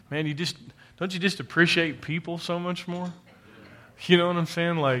man, don't you just appreciate people so much more? You know what I'm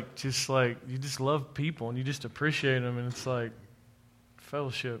saying? Like you just love people and you just appreciate them, and it's like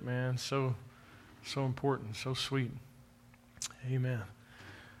fellowship, man. So important, so sweet. Amen.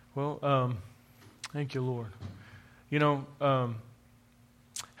 Well, thank you, Lord. You know,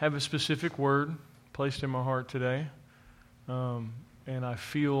 have a specific word placed in my heart today, and I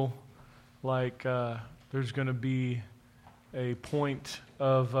feel like there's going to be a point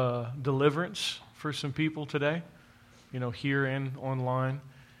of deliverance for some people today, you know, here and online,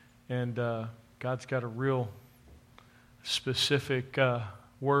 and God's got a real specific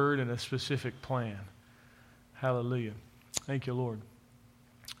word and a specific plan. Hallelujah. Thank you, Lord.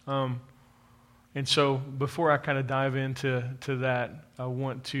 And so before I kind of dive into that, I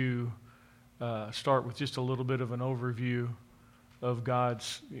want to start with just a little bit of an overview of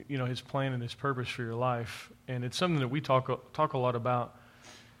God's, you know, His plan and His purpose for your life. And it's something that we talk a lot about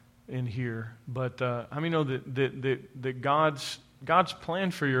in here. But how many know that God's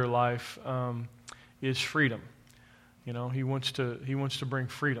plan for your life is freedom? You know, He wants to bring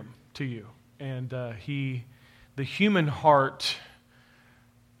freedom to you, and the human heart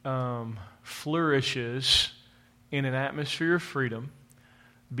flourishes in an atmosphere of freedom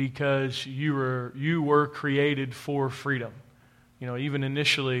because you were created for freedom. You know, even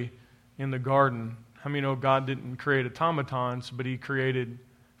initially in the garden, how many know God didn't create automatons, but He created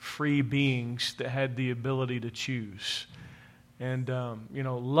free beings that had the ability to choose. And, you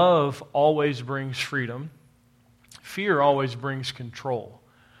know, love always brings freedom. Fear always brings control.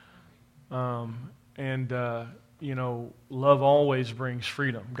 You know, love always brings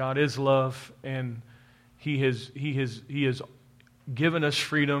freedom. God is love, and He has given us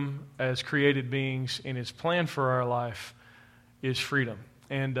freedom as created beings, and His plan for our life is freedom.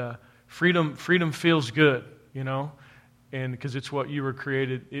 And freedom feels good, you know, and because it's what you were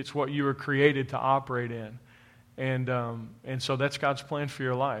created to operate in. And so that's God's plan for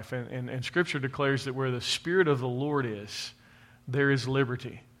your life. And Scripture declares that where the Spirit of the Lord is, there is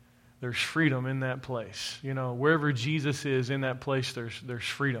liberty. There's freedom in that place. You know, wherever Jesus is in that place, there's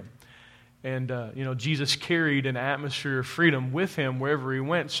freedom. And, you know, Jesus carried an atmosphere of freedom with Him wherever He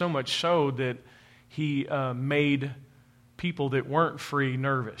went, so much so that He made people that weren't free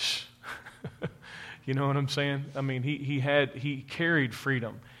nervous. You know what I'm saying? I mean, He carried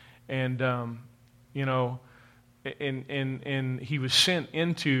freedom. And, you know, and He was sent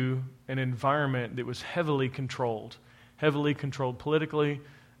into an environment that was heavily controlled politically,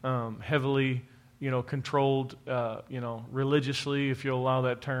 heavily, you know, controlled, you know, religiously, if you'll allow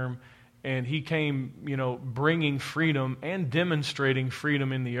that term. And He came, you know, bringing freedom and demonstrating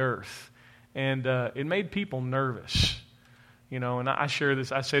freedom in the earth. And it made people nervous, you know. And I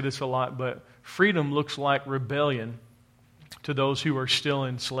say this a lot, but freedom looks like rebellion to those who are still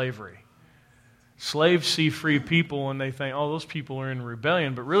in slavery. Slaves see free people and they think, oh, those people are in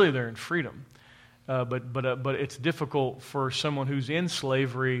rebellion, but really they're in freedom. But it's difficult for someone who's in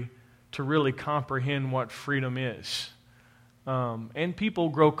slavery to really comprehend what freedom is. And people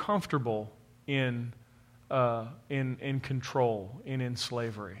grow comfortable in control and in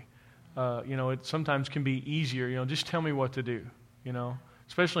slavery. You know, it sometimes can be easier. You know, just tell me what to do. You know,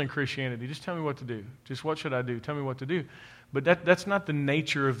 especially in Christianity, just tell me what to do. Just what should I do? Tell me what to do. But that's not the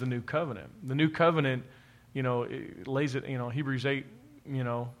nature of the new covenant. The new covenant, you know, it lays it. You know, Hebrews 8. You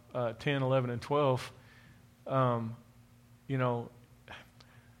know, 10, 11, and 12, you know,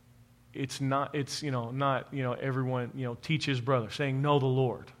 it's not everyone, you know, teach his brother, saying, know the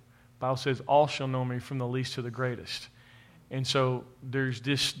Lord. The Bible says, all shall know me from the least to the greatest. And so there's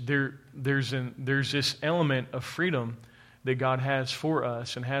this element of freedom that God has for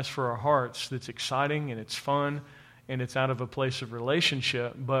us and has for our hearts that's exciting and it's fun and it's out of a place of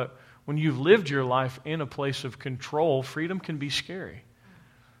relationship. But when you've lived your life in a place of control, freedom can be scary.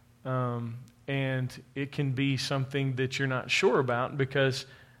 And it can be something that you're not sure about because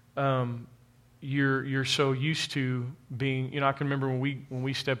you're so used to being, you know, I can remember when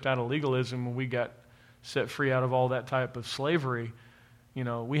we stepped out of legalism, when we got set free out of all that type of slavery, you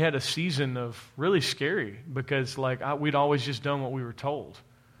know, we had a season of really scary because we'd always just done what we were told,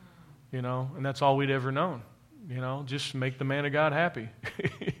 you know, and that's all we'd ever known, you know, just make the man of God happy.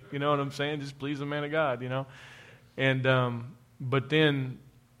 You know what I'm saying? Just please the man of God, you know. And but then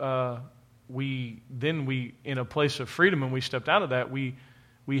we in a place of freedom, and we stepped out of that. We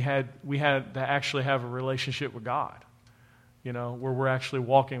had to actually have a relationship with God, you know, where we're actually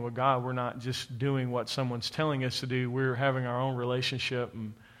walking with God. We're not just doing what someone's telling us to do. We're having our own relationship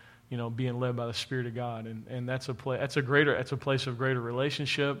and, you know, being led by the Spirit of God. And that's a place of greater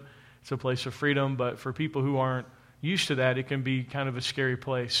relationship. It's a place of freedom. But for people who aren't used to that, it can be kind of a scary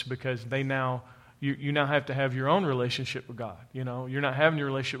place because you now have to have your own relationship with God. You know, you're not having your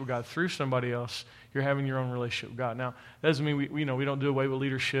relationship with God through somebody else. You're having your own relationship with God. Now, that doesn't mean we don't do away with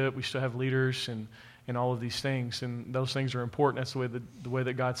leadership. We still have leaders and all of these things, and those things are important. That's the way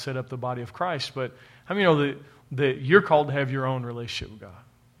that God set up the body of Christ. But how many know that you're called to have your own relationship with God?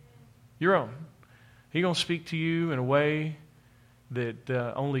 Your own. He's going to speak to you in a way that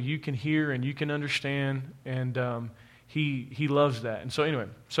only you can hear and you can understand, and He loves that. And so anyway,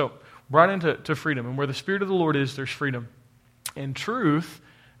 brought into freedom. And where the Spirit of the Lord is, there's freedom. And truth,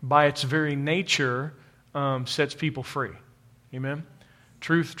 by its very nature, sets people free. Amen?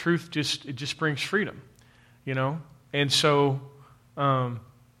 Truth just brings freedom, you know? And so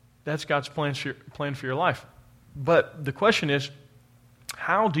that's God's plan for your life. But the question is,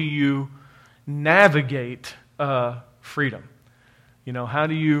 how do you navigate freedom? You know, how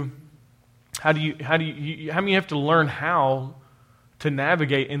do you have to learn how to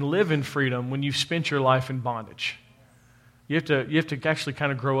navigate and live in freedom when you've spent your life in bondage? You have to actually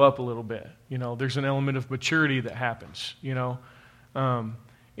kind of grow up a little bit. You know, there's an element of maturity that happens. You know,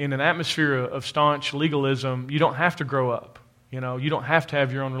 in an atmosphere of staunch legalism, you don't have to grow up. You know, you don't have to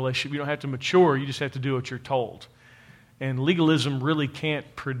have your own relationship. You don't have to mature. You just have to do what you're told. And legalism really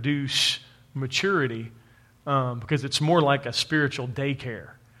can't produce maturity because it's more like a spiritual daycare.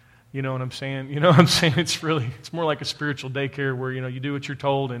 You know what I'm saying? You know what I'm saying? It's more like a spiritual daycare where, you know, you do what you're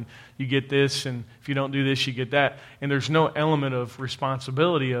told and you get this, and if you don't do this, you get that. And there's no element of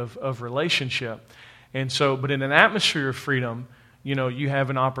responsibility of relationship. And so, but in an atmosphere of freedom, you know, you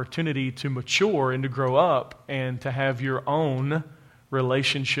have an opportunity to mature and to grow up and to have your own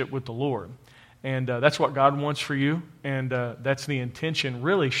relationship with the Lord. And that's what God wants for you. And that's the intention,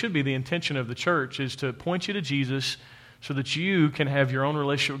 really should be the intention of the church, is to point you to Jesus so that you can have your own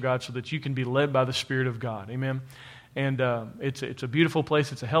relationship with God, so that you can be led by the Spirit of God. Amen? And it's a beautiful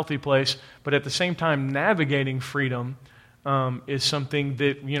place. It's a healthy place. But at the same time, navigating freedom is something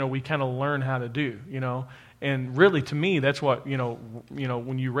that, you know, we kind of learn how to do, you know. And really, to me, that's what, you know,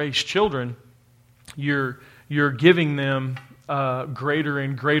 when you raise children, you're giving them greater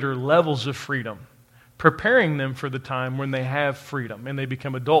and greater levels of freedom, preparing them for the time when they have freedom and they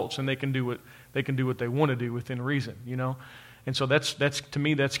become adults and they can do what they want to do within reason, you know. And so that's to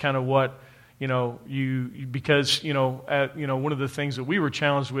me, that's kind of what, you know, because one of the things that we were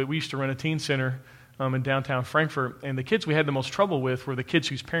challenged with, we used to run a teen center in downtown Frankfort, and the kids we had the most trouble with were the kids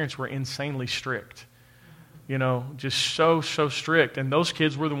whose parents were insanely strict, you know, just so strict. And those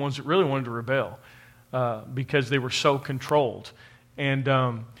kids were the ones that really wanted to rebel because they were so controlled. And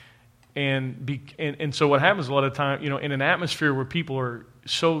so what happens a lot of time, you know, in an atmosphere where people are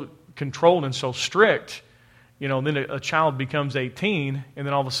so controlled and so strict, you know, then a child becomes 18, and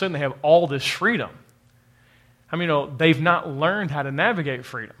then all of a sudden they have all this freedom. I mean, you know, they've not learned how to navigate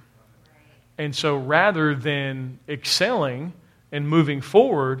freedom. And so rather than excelling and moving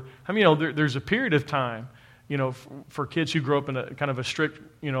forward, I mean, you know, there's a period of time, you know, for kids who grow up in a kind of a strict,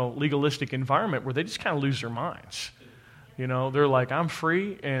 you know, legalistic environment where they just kind of lose their minds. You know, they're like, I'm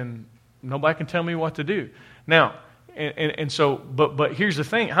free and nobody can tell me what to do. Now, and so, but here's the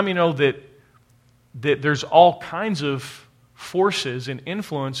thing. How many know that there's all kinds of forces and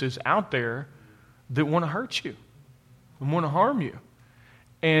influences out there that want to hurt you and want to harm you?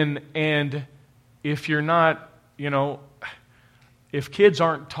 And if you're not, you know, if kids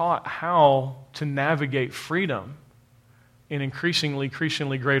aren't taught how to navigate freedom in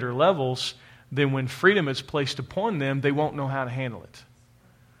increasingly greater levels, then when freedom is placed upon them, they won't know how to handle it.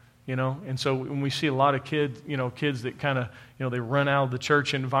 You know, and so when we see a lot of kids that kind of, you know, they run out of the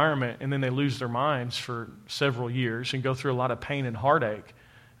church environment and then they lose their minds for several years and go through a lot of pain and heartache.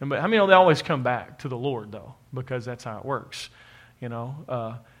 But I mean, they always come back to the Lord, though, because that's how it works. You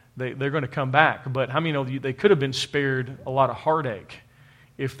know, they're going to come back. But how many know they could have been spared a lot of heartache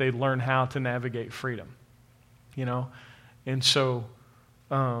if they'd learned how to navigate freedom? You know, and so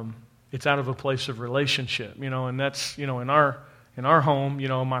it's out of a place of relationship. You know, and that's, you know, in our home, you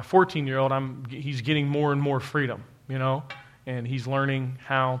know, my 14-year-old, he's getting more and more freedom, you know, and he's learning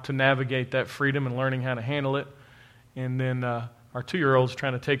how to navigate that freedom and learning how to handle it. And then our 2-year-old's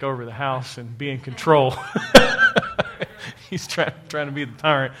trying to take over the house and be in control. He's trying to be the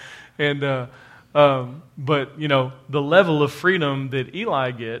tyrant. And but, you know, the level of freedom that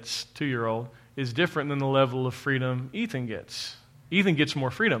Eli gets, 2-year-old, is different than the level of freedom Ethan gets. Ethan gets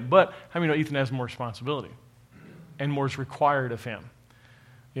more freedom, but how many know Ethan has more responsibility? And more is required of him,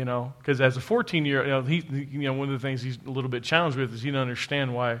 you know, because as a 14-year-old, one of the things he's a little bit challenged with is he doesn't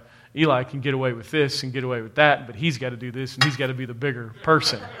understand why Eli can get away with this and get away with that, but he's got to do this and he's got to be the bigger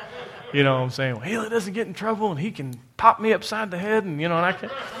person, You know what I'm saying? Well, Haley doesn't get in trouble, and he can pop me upside the head, and, and I can.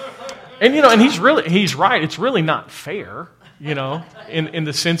 And he's right. It's really not fair, in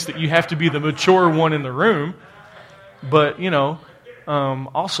the sense that you have to be the mature one in the room. But,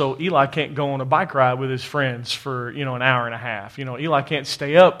 also Eli can't go on a bike ride with his friends for, an hour and a half. Eli can't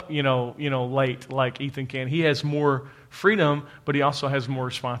stay up, late like Ethan can. He has more freedom, but he also has more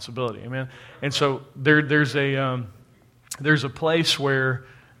responsibility. Amen. And so there's a place where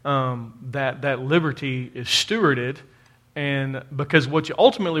that liberty is stewarded. And because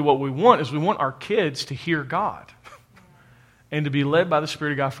ultimately what we want is we want our kids to hear God and to be led by the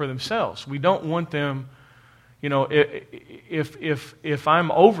Spirit of God for themselves. We don't want them, if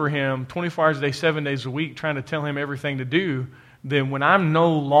I'm over him 24 hours a day, 7 days a week, trying to tell him everything to do, then when I'm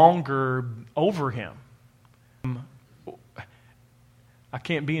no longer over him, I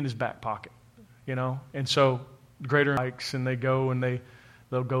can't be in his back pocket, And so greater hikes, and they go and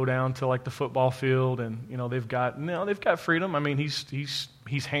they'll go down to like the football field, and they've got freedom. I mean,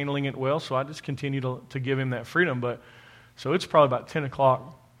 he's handling it well, so I just continue to give him that freedom. But so it's probably about 10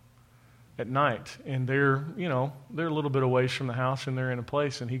 o'clock at night, and they're a little bit away from the house, and they're in a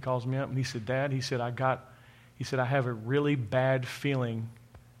place, and he calls me up and he said, "Dad," he said, I have a really bad feeling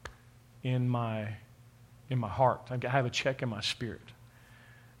in my heart. I have a check in my spirit.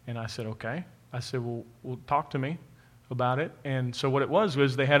 And I said, "Okay." I said, "Well, talk to me about it." And so what it was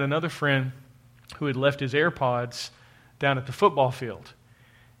they had another friend who had left his AirPods down at the football field.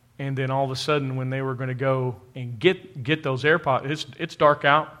 And then all of a sudden, when they were going to go and get those AirPods, it's dark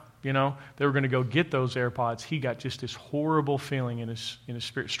out, they were going to go get those AirPods. He got just this horrible feeling in his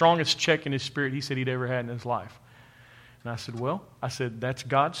spirit, strongest check in his spirit he said he'd ever had in his life. And I said, "That's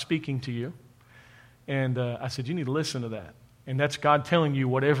God speaking to you." And I said, "You need to listen to that. And that's God telling you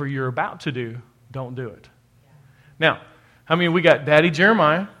whatever you're about to do, don't do it." Now, we got Daddy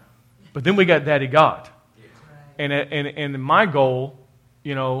Jeremiah, but then we got Daddy God. And my goal,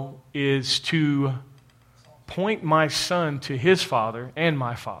 is to point my son to his father and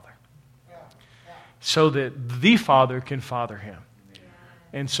my father, so that the father can father him.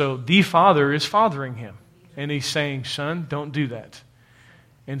 And so the father is fathering him. And he's saying, "Son, don't do that."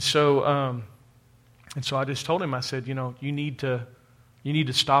 And so I just told him, I said, you need to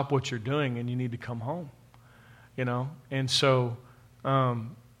stop what you're doing, and you need to come home. Which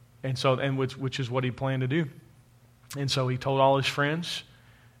is what he planned to do. And so he told all his friends,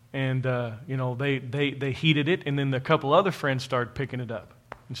 and they heeded it, and then a couple other friends started picking it up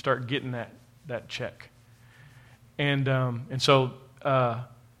and start getting that check. And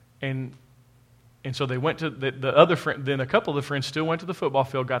so they went to the other friend. Then a couple of the friends still went to the football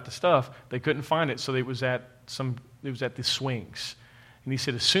field, got the stuff. They couldn't find it, so it was at the swings. And he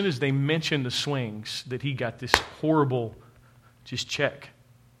said as soon as they mentioned the swings, that he got this horrible just check.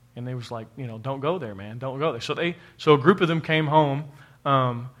 And they was like, "Don't go there, man. Don't go there." So a group of them came home,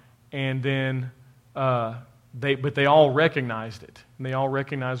 and then they all recognized it, and they all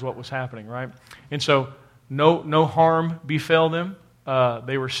recognized what was happening, right? And so no harm befell them.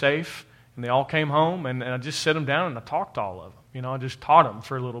 They were safe. And they all came home, and I just set them down, and I talked to all of them. I just taught them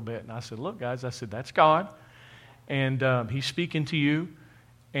for a little bit. And I said, "Look, guys," I said, "that's God, and He's speaking to you.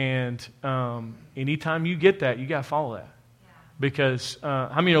 And anytime you get that, you got to follow that. Because,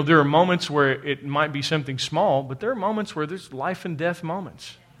 there are moments where it might be something small, but there are moments where there's life and death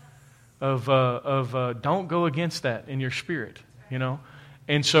moments of don't go against that in your spirit,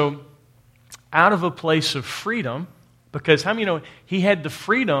 And so out of a place of freedom, because, he had the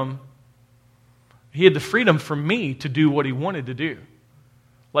freedom... He had the freedom for me to do what he wanted to do.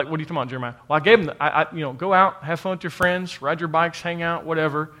 Like, what are you talking about, Jeremiah? Well, I gave him, go out, have fun with your friends, ride your bikes, hang out,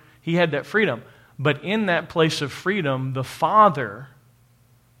 whatever. He had that freedom. But in that place of freedom, the Father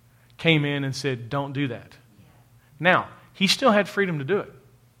came in and said, "Don't do that." Now, he still had freedom to do it.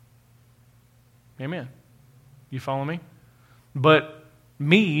 Amen. You follow me? But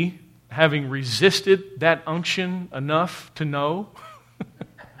me, having resisted that unction enough to know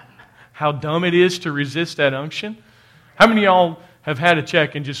how dumb it is to resist that unction. How many of y'all have had a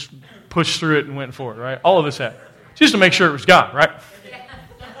check and just pushed through it and went for it, right? All of us have. Just to make sure it was God, right?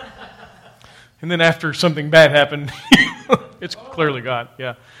 And then after something bad happened, it's clearly God,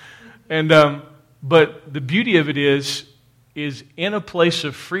 yeah. And but the beauty of it is in a place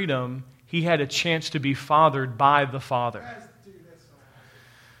of freedom, he had a chance to be fathered by the Father.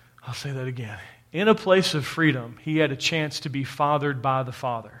 I'll say that again. In a place of freedom, he had a chance to be fathered by the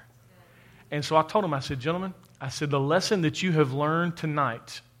Father. And so I told him, I said, "Gentlemen," I said, "the lesson that you have learned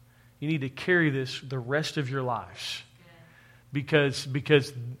tonight, you need to carry this the rest of your lives. Because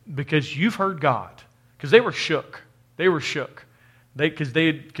you've heard God." Because they were shook. They were shook. Because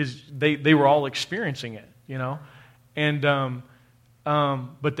they were all experiencing it, you know. And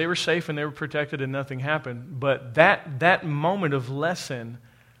but they were safe and they were protected and nothing happened. But that moment of lesson,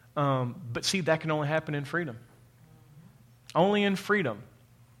 but see, that can only happen in freedom. Only in freedom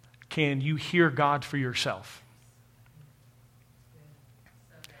can you hear God for yourself.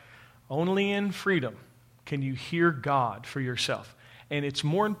 Only in freedom can you hear God for yourself. And it's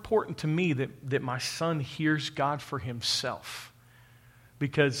more important to me that my son hears God for himself.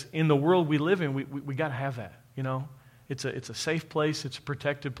 Because in the world we live in, we got to have that, you know. It's a safe place. It's a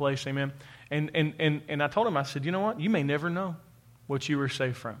protected place. Amen. And I told him, I said, you know what? You may never know what you were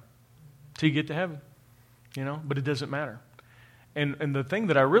saved from till you get to heaven, you know. But it doesn't matter. And the thing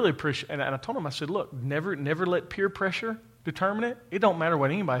that I really appreciate, and I told him, I said, look, never let peer pressure determine it. It don't matter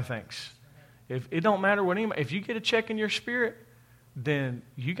what anybody thinks. It don't matter what anybody. If you get a check in your spirit, then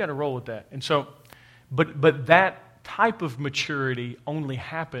you got to roll with that. And so, but that type of maturity only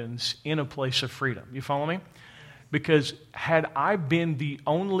happens in a place of freedom. You follow me? Because had I been the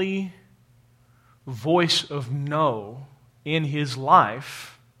only voice of no in his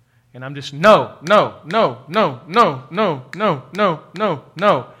life, and I'm just no,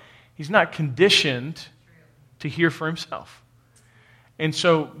 he's not conditioned to hear for himself. And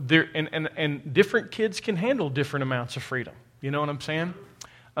so there, and different kids can handle different amounts of freedom. You know what I'm saying?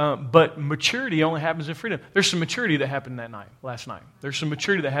 But maturity only happens in freedom. There's some maturity that happened last night. There's some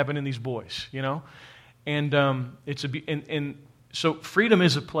maturity that happened in these boys, you know? And so freedom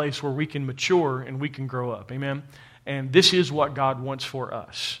is a place where we can mature and we can grow up. Amen? And this is what God wants for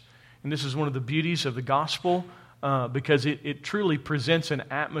us. And this is one of the beauties of the gospel because it truly presents an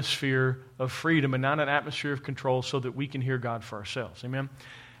atmosphere of freedom and not an atmosphere of control so that we can hear God for ourselves. Amen?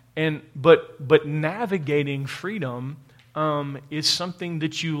 But navigating freedom is something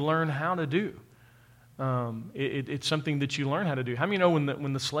that you learn how to do. It's something that you learn how to do. How many know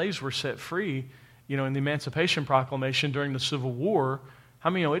when the slaves were set free, you know, in the Emancipation Proclamation during the Civil War, how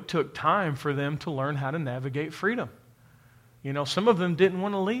many know it took time for them to learn how to navigate freedom? You know, some of them didn't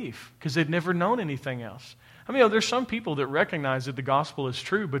want to leave because they'd never known anything else. I mean, there's some people that recognize that the gospel is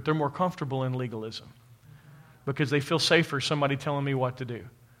true, but they're more comfortable in legalism because they feel safer somebody telling me what to do.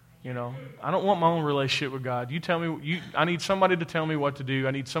 You know, I don't want my own relationship with God. You tell me, I need somebody to tell me what to do.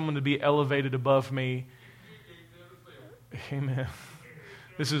 I need someone to be elevated above me. Amen.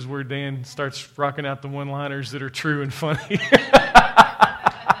 This is where Dan starts rocking out the one-liners that are true and funny.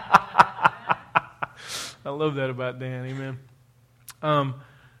 I love that about Dan. Amen.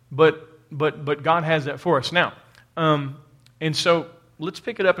 But God has that for us. Now, and so let's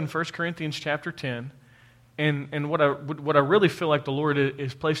pick it up in 1 Corinthians chapter 10. And what I really feel like the Lord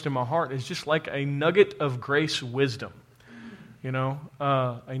has placed in my heart is just like a nugget of grace wisdom. You know,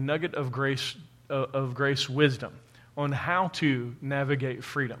 a nugget of grace wisdom on how to navigate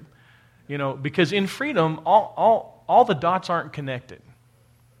freedom. You know, because in freedom, all the dots aren't connected.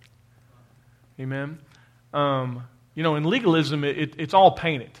 Amen. You know, in legalism, it's all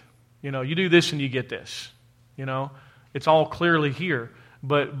painted. You know, you do this and you get this. You know, it's all clearly here.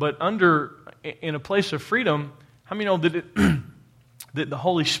 But in a place of freedom, how many know that that the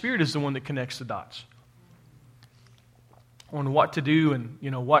Holy Spirit is the one that connects the dots on what to do and,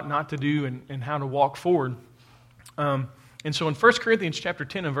 you know, what not to do and how to walk forward. And so in 1 Corinthians chapter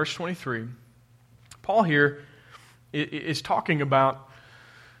 10 and verse 23, Paul here is talking about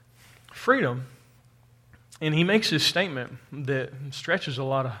freedom. And he makes this statement that stretches a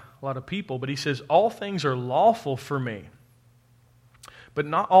lot of people, but he says, all things are lawful for me, but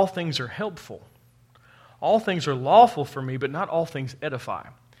not all things are helpful. All things are lawful for me, but not all things edify.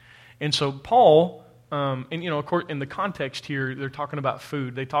 And so Paul, and you know, of course, in the context here, they're talking about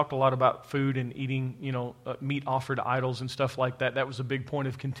food. They talked a lot about food and eating, you know, meat offered to idols and stuff like that. That was a big point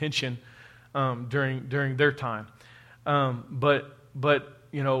of contention during their time. But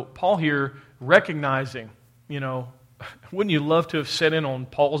you know, Paul here recognizing, you know, wouldn't you love to have sat in on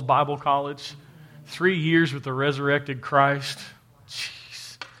Paul's Bible college? 3 years with the resurrected Christ.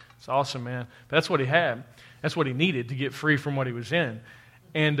 Jeez, it's awesome, man. That's what he had. That's what he needed to get free from what he was in.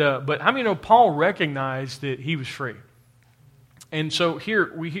 And but how many know Paul recognized that he was free? And so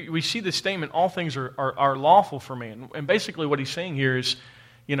here we see this statement: all things are lawful for me. And basically, what he's saying here is,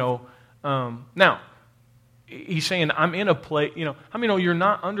 you know, now he's saying I'm in a place. You know, how many know you're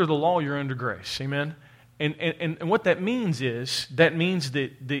not under the law? You're under grace. Amen. And what that means is that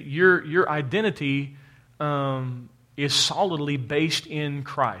your identity is solidly based in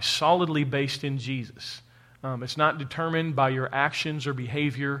Christ, solidly based in Jesus. It's not determined by your actions or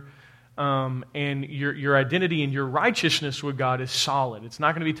behavior, and your identity and your righteousness with God is solid. It's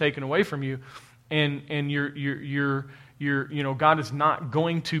not going to be taken away from you, and your God is not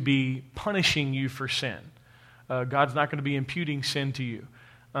going to be punishing you for sin. God's not going to be imputing sin to you.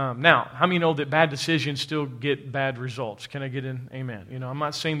 Now, how many know that bad decisions still get bad results? Can I get an amen? I'm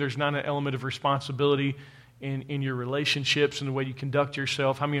not saying there's not an element of responsibility in your relationships and the way you conduct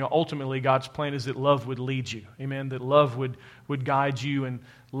yourself. How many know ultimately God's plan is that love would lead you? Amen? That love would guide you, and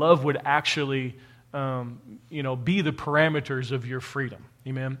love would actually be the parameters of your freedom.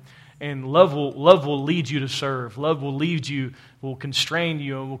 Amen? And love will lead you to serve. Love will constrain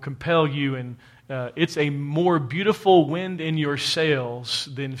you, and will compel you, and it's a more beautiful wind in your sails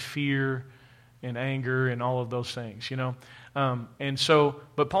than fear and anger and all of those things,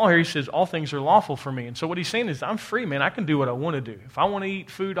 but Paul here, he says, all things are lawful for me. And so what he's saying is, I'm free, man. I can do what I want to do. If I want to eat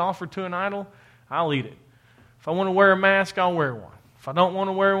food offered to an idol, I'll eat it. If I want to wear a mask, I'll wear one. If I don't want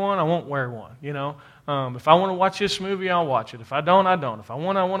to wear one, I won't wear one, If I want to watch this movie, I'll watch it. If I don't, I don't. If I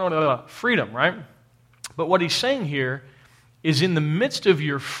want to. Freedom, right? But what he's saying here is, in the midst of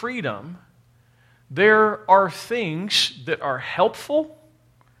your freedom, there are things that are helpful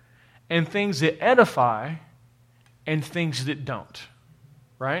and things that edify and things that don't,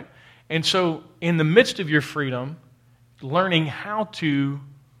 right? And so in the midst of your freedom, learning how to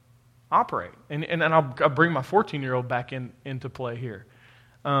operate. And I'll bring my 14-year-old back into play here.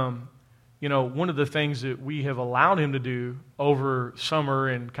 One of the things that we have allowed him to do over summer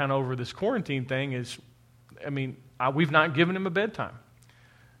and kind of over this quarantine thing is, we've not given him a bedtime.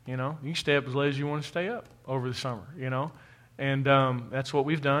 You can stay up as late as you want to stay up over the summer, And that's what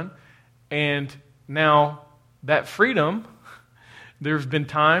we've done. And now that freedom, there's been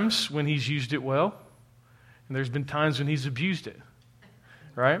times when he's used it well, and there's been times when he's abused it,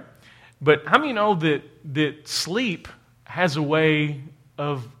 right? But how many know that sleep has a way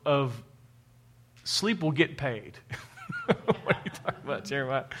of sleep will get paid? What are you talking about,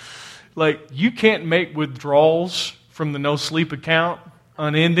 Jeremiah? Like, you can't make withdrawals from the no sleep account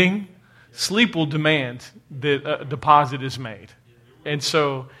unending. Sleep will demand that a deposit is made. And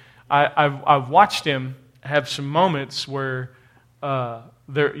so I've watched him have some moments where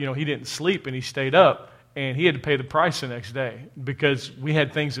he didn't sleep and he stayed up, and he had to pay the price the next day because we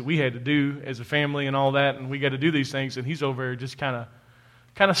had things that we had to do as a family and all that, and we got to do these things, and he's over there just kind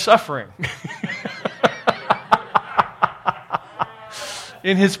of suffering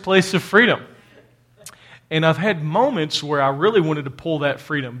in his place of freedom. And I've had moments where I really wanted to pull that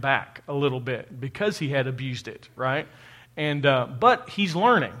freedom back a little bit because he had abused it, right? And but he's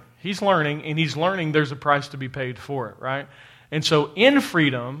learning. He's learning, and he's learning there's a price to be paid for it, right? And so in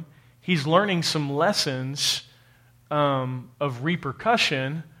freedom, he's learning some lessons of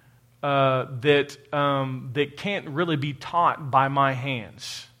repercussion that can't really be taught by my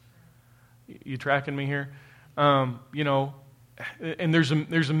hands. You tracking me here? And there's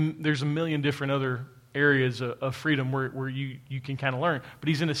a million different other areas of freedom where you can kind of learn. But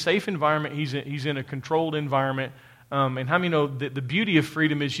he's in a safe environment. He's in a controlled environment. And how many know that the beauty of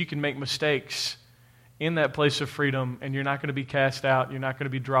freedom is you can make mistakes in that place of freedom, and you're not going to be cast out. You're not going to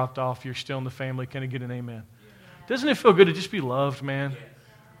be dropped off. You're still in the family. Can I get an amen? Yeah. Doesn't it feel good to just be loved, man? Yes.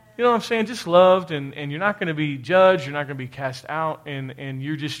 You know what I'm saying? Just loved, and you're not going to be judged. You're not going to be cast out, and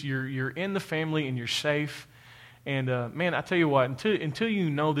you're in the family, and you're safe. And man, I tell you what, until you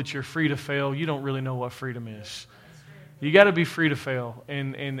know that you're free to fail, you don't really know what freedom is. You got to be free to fail,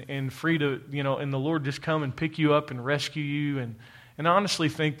 and free to, and the Lord just come and pick you up and rescue you. And I honestly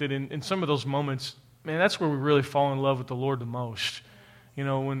think that in some of those moments, man, that's where we really fall in love with the Lord the most.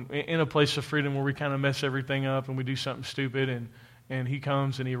 When in a place of freedom where we kind of mess everything up and we do something stupid, and He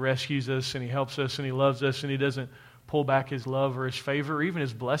comes and He rescues us and He helps us and He loves us and He doesn't pull back His love or His favor or even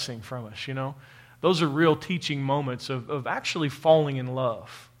His blessing from us, Those are real teaching moments of actually falling in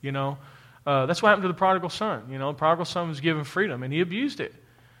love, That's what happened to the prodigal son. The prodigal son was given freedom, and he abused it.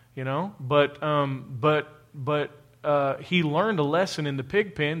 But he learned a lesson in the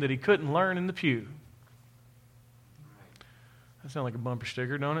pig pen that he couldn't learn in the pew. That sounds like a bumper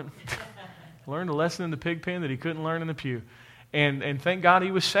sticker, don't it? Learned a lesson in the pig pen that he couldn't learn in the pew, and thank God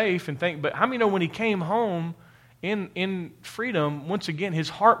he was safe. But how many know when he came home in freedom? Once again, his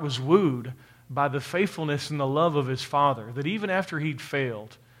heart was wooed by the faithfulness and the love of his father. That even after he'd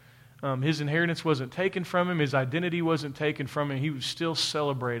failed. His inheritance wasn't taken from him. His identity wasn't taken from him. He was still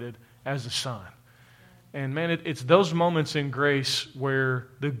celebrated as a son. And man, it's those moments in grace where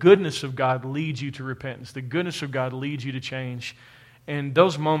the goodness of God leads you to repentance. The goodness of God leads you to change. And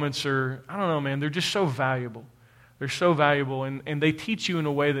those moments are, I don't know, man, they're just so valuable. They're so valuable, and they teach you in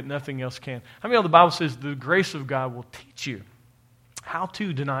a way that nothing else can. I mean, the Bible says the grace of God will teach you how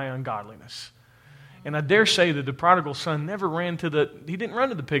to deny ungodliness. And I dare say that the prodigal son never he didn't run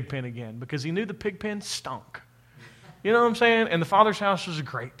to the pig pen again because he knew the pig pen stunk. You know what I'm saying? And the Father's house was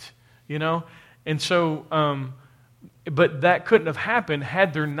great, you know? And so, but that couldn't have happened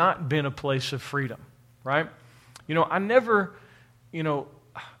had there not been a place of freedom, right? You know, I never, you know,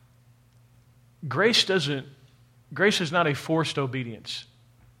 grace is not a forced obedience.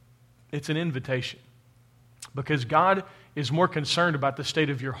 It's an invitation. Because God is more concerned about the state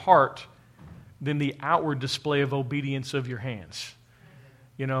of your heart than the outward display of obedience of your hands.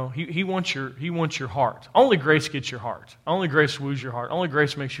 You know, He wants your heart. Only grace gets your heart. Only grace woos your heart. Only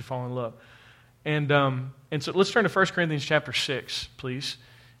grace makes you fall in love. And so let's turn to 1 Corinthians chapter 6, please.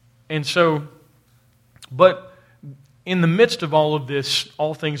 And so, but in the midst of all of this,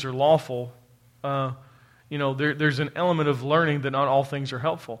 all things are lawful. You know, there's an element of learning that not all things are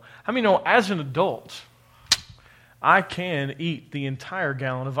helpful. I mean, as an adult, I can eat the entire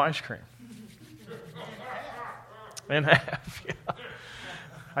gallon of ice cream. And half, yeah.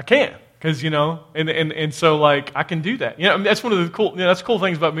 I can, because, you know, and so, like, I can do that. You know, I mean, that's one of the cool, you know, that's cool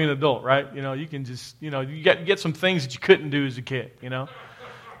things about being an adult, right? You know, you can just, you know, you get some things that you couldn't do as a kid, you know?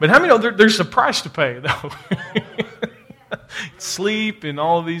 But how many know there's a price to pay, though? Sleep and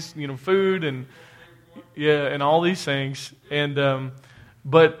all of these, you know, food and, yeah, and all these things. And,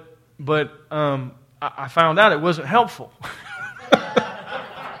 but I found out it wasn't helpful. I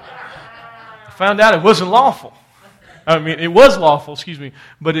found out it wasn't lawful. I mean, it was lawful,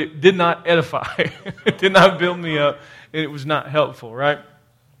 but it did not edify. It did not build me up, and it was not helpful, right?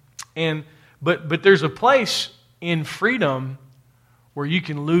 And but there's a place in freedom where you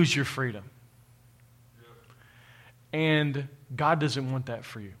can lose your freedom. And God doesn't want that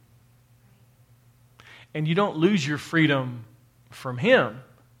for you. And you don't lose your freedom from Him.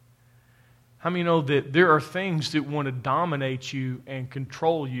 How many know that there are things that want to dominate you and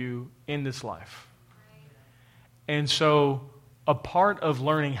control you in this life? And so a part of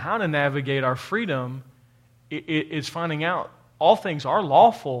learning how to navigate our freedom is finding out all things are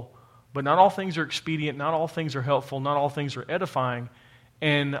lawful, but not all things are expedient, not all things are helpful, not all things are edifying.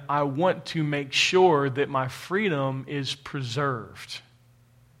 And I want to make sure that my freedom is preserved.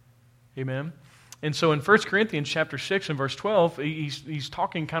 Amen? And so in 1 Corinthians chapter 6 and verse 12, he's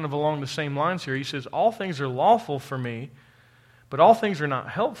talking kind of along the same lines here. He says, all things are lawful for me, but all things are not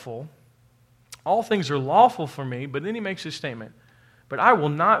helpful. All things are lawful for me, but then he makes this statement, but I will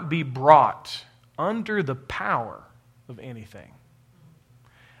not be brought under the power of anything.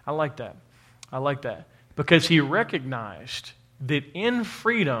 I like that. I like that. Because he recognized that in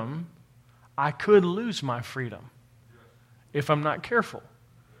freedom, I could lose my freedom if I'm not careful.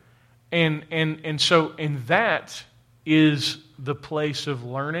 And so that is the place of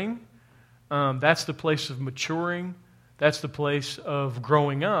learning. That's the place of maturing. That's the place of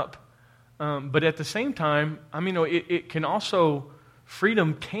growing up. But at the same time, I mean, it can also,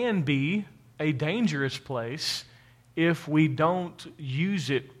 freedom can be a dangerous place if we don't use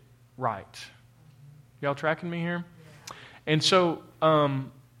it right. Y'all tracking me here? And so,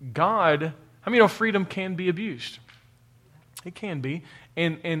 God, I mean, freedom can be abused. It can be.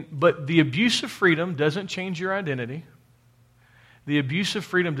 But the abuse of freedom doesn't change your identity. The abuse of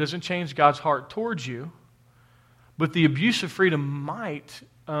freedom doesn't change God's heart towards you. But the abuse of freedom might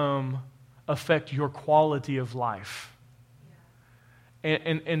affect your quality of life.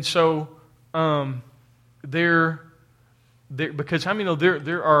 And so there because how many know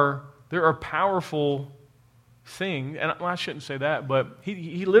there are powerful things, and I shouldn't say that, but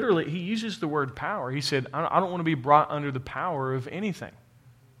he literally uses the word power. He said, I don't want to be brought under the power of anything,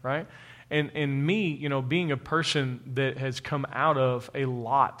 right? And me, you know, being a person that has come out of a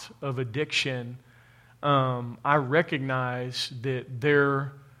lot of addiction, I recognize that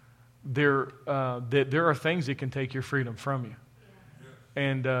there are things that can take your freedom from you.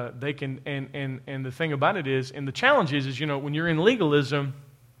 And they can, and the thing about it is, and the challenge is, you know, when you're in legalism,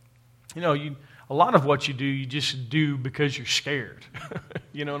 you know, a lot of what you do, you just do because you're scared.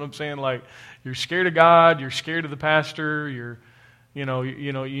 You know what I'm saying? Like, you're scared of God, you're scared of the pastor, you're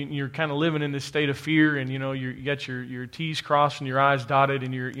kind of living in this state of fear, and you know, you got your T's crossed and your I's dotted,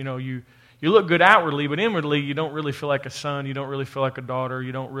 and you look good outwardly, but inwardly you don't really feel like a son, you don't really feel like a daughter,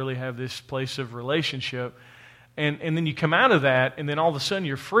 you don't really have this place of relationship. And then you come out of that, and then all of a sudden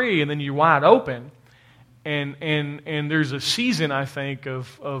you're free, and then you're wide open. And there's a season, I think,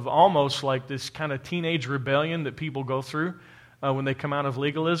 of almost like this kind of teenage rebellion that people go through when they come out of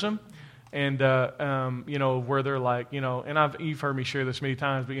legalism. And, you know, where they're like, you know, and you've heard me share this many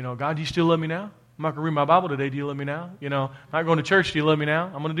times, but, you know, God, do you still love me now? I'm not going to read my Bible today. Do you love me now? You know, I'm not going to church. Do you love me now?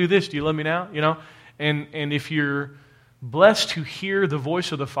 I'm going to do this. Do you love me now? You know, and if you're blessed to hear the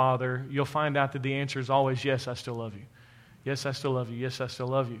voice of the Father, you'll find out that the answer is always, yes, I still love you. Yes, I still love you. Yes, I still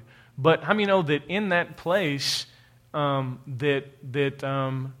love you. But how many know that in that place, the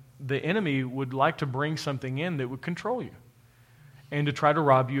enemy would like to bring something in that would control you and to try to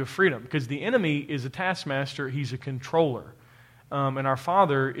rob you of freedom. Because the enemy is a taskmaster, he's a controller. And our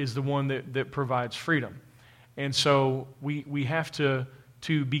Father is the one that provides freedom. And so we have to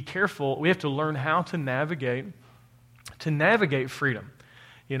be careful. We have to learn how to navigate freedom.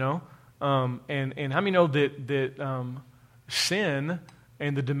 You know? And how many know that sin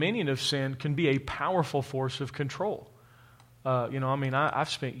and the dominion of sin can be a powerful force of control? I've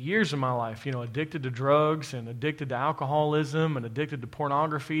spent years of my life, addicted to drugs and addicted to alcoholism and addicted to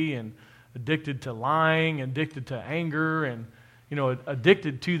pornography and addicted to lying, addicted to anger and,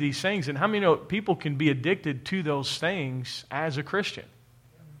 addicted to these things. And how many know people can be addicted to those things as a Christian,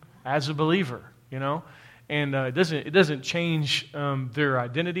 as a believer, And it doesn't change their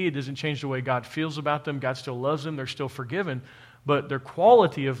identity. It doesn't change the way God feels about them. God still loves them. They're still forgiven. But their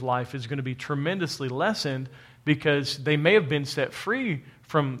quality of life is going to be tremendously lessened because they may have been set free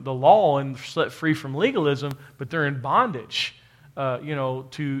from the law and set free from legalism, but they're in bondage,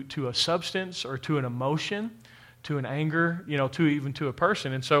 to a substance or to an emotion, to an anger, to a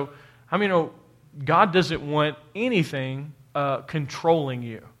person. And so, God doesn't want anything controlling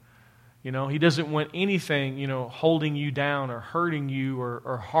you. He doesn't want anything, holding you down or hurting you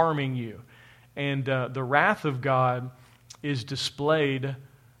or harming you. And the wrath of God is displayed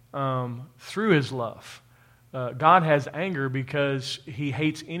through His love. God has anger because He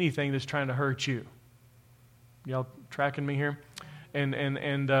hates anything that's trying to hurt you. Y'all tracking me here?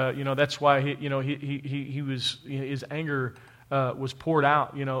 And that's why his anger was poured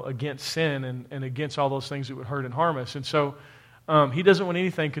out, against sin and against all those things that would hurt and harm us. And so He doesn't want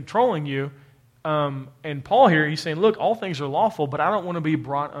anything controlling you. And Paul here, he's saying, look, all things are lawful, but I don't want to be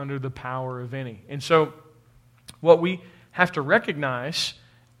brought under the power of any. And so what we have to recognize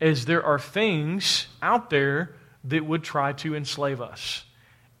is there are things out there that would try to enslave us.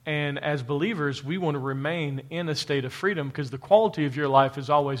 And as believers, we want to remain in a state of freedom because the quality of your life is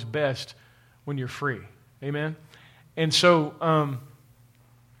always best when you're free. Amen? And so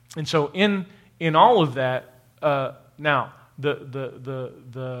in all of that, now,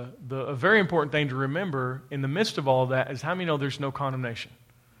 a very important thing to remember in the midst of all of that is how many know there's no condemnation?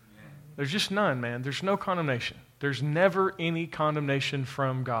 There's just none, man. There's no condemnation. There's never any condemnation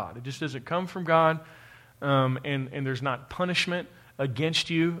from God. It just doesn't come from God, and there's not punishment against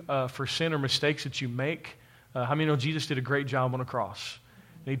you for sin or mistakes that you make. How many know Jesus did a great job on the cross?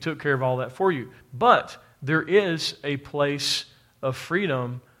 And He took care of all that for you. But there is a place of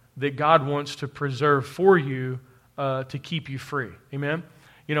freedom that God wants to preserve for you to keep you free. Amen?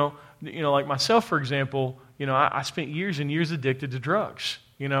 Like myself, for example, I spent years and years addicted to drugs,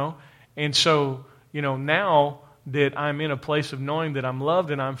 And so, now that I'm in a place of knowing that I'm loved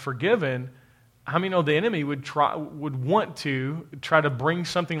and I'm forgiven, how many know the enemy would want to try to bring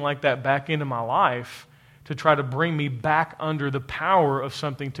something like that back into my life to try to bring me back under the power of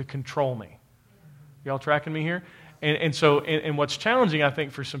something to control me? Y'all tracking me here? And so what's challenging, I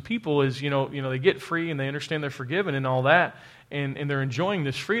think, for some people is, they get free and they understand they're forgiven and all that, and they're enjoying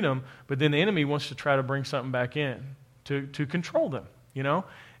this freedom, but then the enemy wants to try to bring something back in to control them,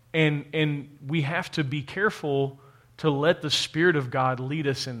 And we have to be careful to let the Spirit of God lead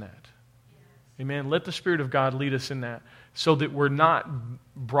us in that. Amen. Let the Spirit of God lead us in that so that we're not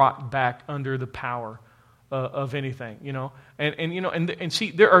brought back under the power of anything, And see,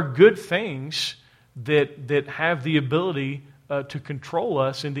 there are good things that have the ability to control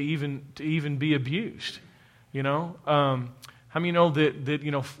us and to even be abused. How many know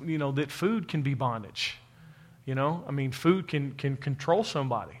that food can be bondage? Food can control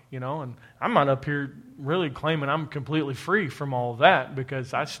somebody, and I'm not up here really claiming I'm completely free from all of that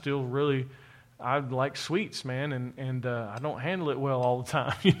because I still I like sweets, man, and I don't handle it well all the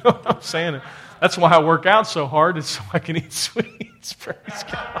time. You know what I'm saying? That's why I work out so hard, is so I can eat sweets. Praise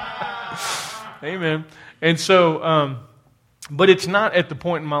God. Amen. And so, but it's not at the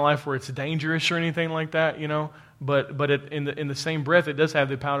point in my life where it's dangerous or anything like that, But in the same breath, it does have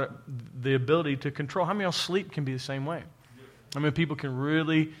the ability to control. How many of y'all sleep can be the same way? People can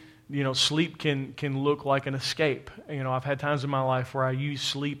really, sleep can look like an escape. I've had times in my life where I use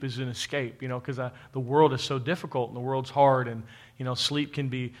sleep as an escape, because the world is so difficult and the world's hard, and sleep can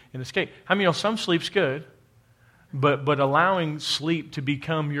be an escape. How many of y'all, some sleep's good, but allowing sleep to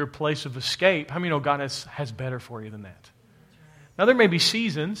become your place of escape, how many know God has better for you than that? Now there may be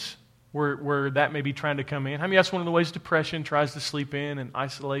seasons where that may be trying to come in. That's one of the ways depression tries to sleep in, and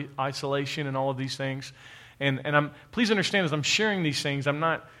isolation and all of these things. And please understand, as I'm sharing these things, I'm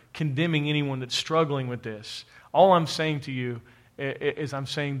not condemning anyone that's struggling with this. All I'm saying to you as I'm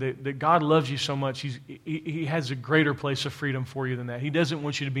saying that God loves you so much, He has a greater place of freedom for you than that. He doesn't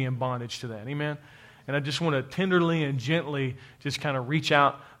want you to be in bondage to that. Amen? And I just want to tenderly and gently just kind of reach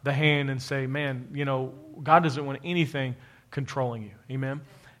out the hand and say, man, God doesn't want anything controlling you. Amen?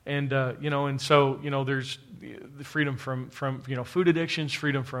 And, and so, there's the freedom from food addictions,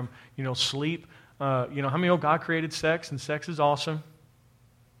 freedom from, sleep. How many know God created sex, and sex is awesome?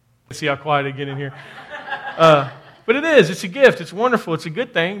 See how quiet I get in here. But it is. It's a gift. It's wonderful. It's a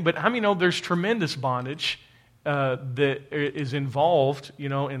good thing. But how many know there's tremendous bondage that is involved,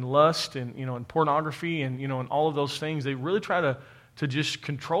 in lust and, in pornography and, and all of those things. They really try to just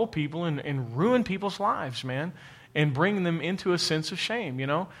control people and ruin people's lives, man, and bring them into a sense of shame,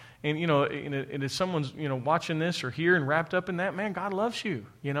 And, and if someone's, watching this or here and wrapped up in that, man, God loves you,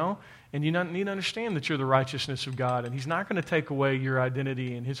 And you need to understand that you're the righteousness of God, and He's not going to take away your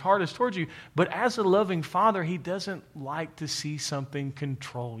identity, and His heart is towards you. But as a loving Father, He doesn't like to see something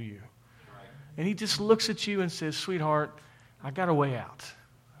control you. And He just looks at you and says, sweetheart, I got a way out.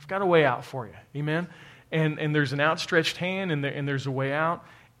 I've got a way out for you. Amen? And there's an outstretched hand, and there's a way out.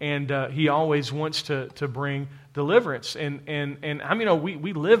 And He always wants to bring deliverance. And I mean,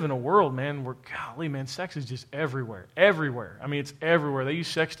 we live in a world, man, where, golly, man, sex is just everywhere. Everywhere. I mean, it's everywhere. They use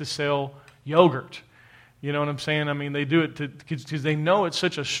sex to sell yogurt. You know what I'm saying? I mean, they do it because they know it's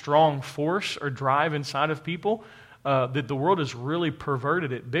such a strong force or drive inside of people that the world has really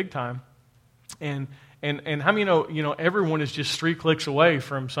perverted it big time. And how many know, everyone is just 3 clicks away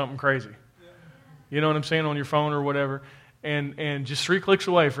from something crazy. You know what I'm saying, on your phone or whatever. And just 3 clicks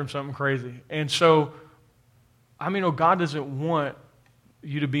away from something crazy. And so, I mean, God doesn't want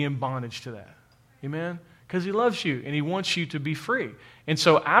you to be in bondage to that. Amen? Because He loves you and He wants you to be free. And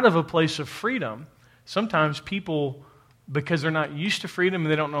so out of a place of freedom, sometimes people, because they're not used to freedom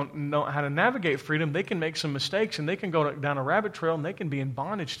and they don't know how to navigate freedom, they can make some mistakes and they can go down a rabbit trail and they can be in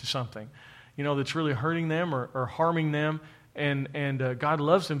bondage to something, that's really hurting them or harming them. And God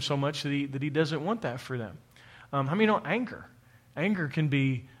loves them so much that He doesn't want that for them. How many know anger? Anger can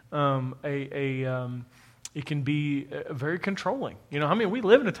be it can be very controlling. We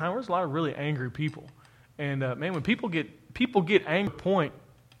live in a time where there's a lot of really angry people, and man, when people get angry, point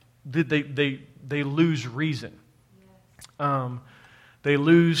that they lose reason. They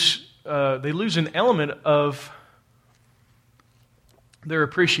lose an element of their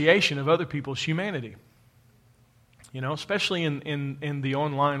appreciation of other people's humanity. Especially in the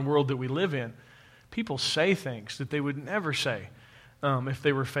online world that we live in. People say things that they would never say if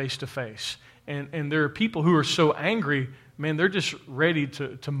they were face to face. And there are people who are so angry, man, they're just ready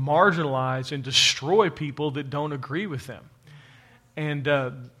to marginalize and destroy people that don't agree with them. And,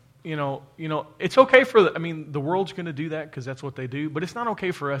 it's okay the world's going to do that because that's what they do, but it's not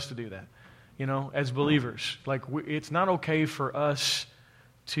okay for us to do that, as believers. Like, it's not okay for us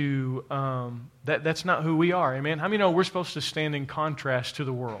to, that's not who we are, amen? How many know we're supposed to stand in contrast to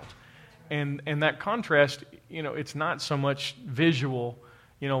the world? And that contrast, it's not so much visual,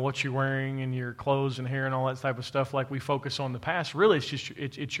 what you're wearing and your clothes and hair and all that type of stuff like we focus on the past. Really, it's just,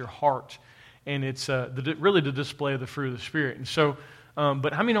 it's your heart. And it's really the display of the fruit of the Spirit. And so,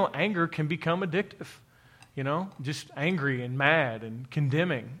 but how many know anger can become addictive? Just angry and mad and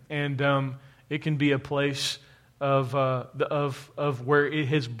condemning. And it can be a place of where it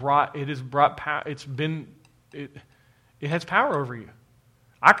has brought power. It has power over you.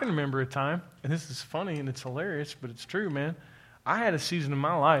 I can remember a time, and this is funny and it's hilarious, but it's true, man. I had a season in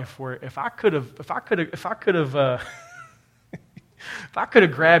my life where if I could have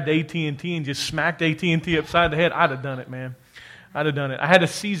grabbed AT&T and just smacked AT&T upside the head, I'd have done it, man. I'd have done it. I had a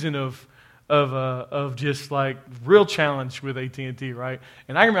season of just like real challenge with AT&T, right?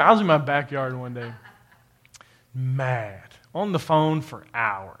 And I remember I was in my backyard one day, mad, on the phone for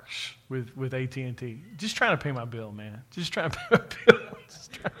hours with AT&T, just trying to pay my bill, man. Just trying to pay my bill.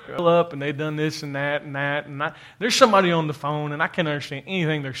 Just trying to fill up, and they've done this and that and that. And there's somebody on the phone, and I can't understand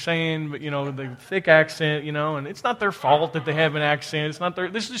anything they're saying, but, the thick accent, and it's not their fault that they have an accent. It's not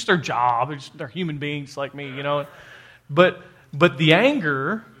this is just their job. They're human beings like me, But the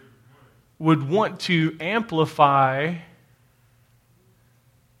anger would want to amplify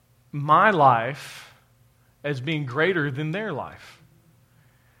my life as being greater than their life.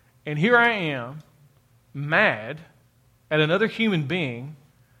 And here I am, mad at another human being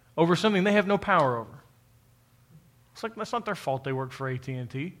over something they have no power over. It's like, that's not their fault they work for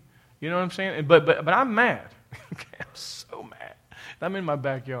AT&T. You know what I'm saying? But I'm mad. I'm so mad. I'm in my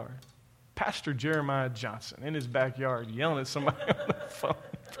backyard. Pastor Jeremiah Johnson in his backyard yelling at somebody on the phone.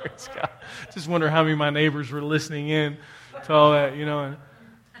 Praise God. Just wonder how many of my neighbors were listening in to all that,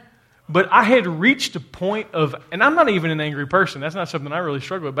 But I had reached a point of, and I'm not even an angry person. That's not something I really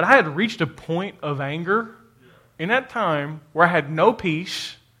struggle with. But I had reached a point of anger in that time where I had no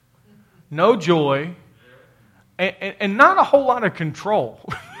peace, no joy, and not a whole lot of control.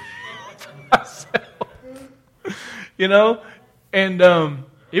 You know? And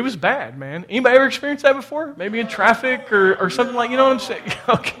it was bad, man. Anybody ever experienced that before? Maybe in traffic or something like, you know what I'm saying?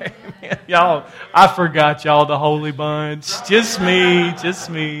 Okay, man. Y'all, I forgot y'all, the holy bunch. Just me.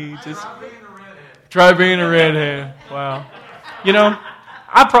 Try being a redhead. Wow. You know,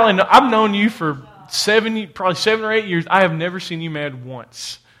 I've known you for probably 7 or 8 years. I have never seen you mad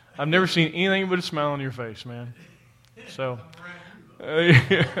once. I've never seen anything but a smile on your face, man. So,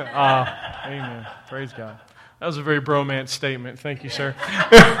 amen. Praise God. That was a very bromance statement. Thank you, sir.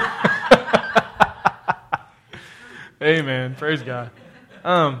 Amen. Praise God.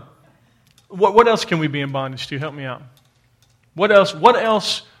 What else can we be in bondage to? Help me out. What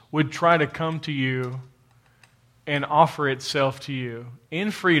else would try to come to you and offer itself to you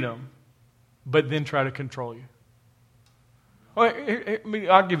in freedom, but then try to control you? Well,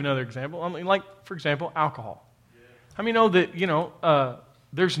 I'll give you another example. I mean, like, for example, alcohol. How many know that,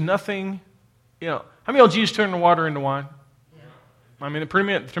 there's nothing, how many know Jesus turned the water into wine? I mean,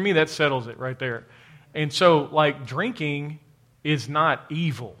 to me, that settles it right there. And so, like, drinking is not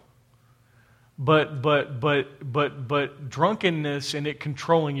evil. But drunkenness and it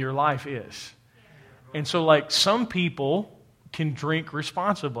controlling your life is. And so, like, some people can drink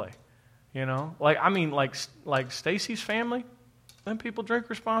responsibly, like Stacy's family, them people drink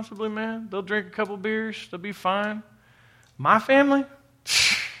responsibly, man. They'll drink a couple beers, they'll be fine. My family,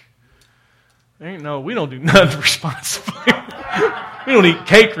 we don't do nothing responsibly. We don't eat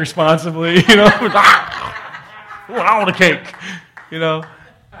cake responsibly, I want a cake,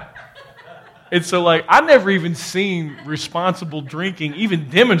 And so, like, I've never even seen responsible drinking even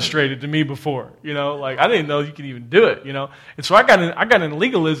demonstrated to me before. Like, I didn't know you could even do it. And so I got in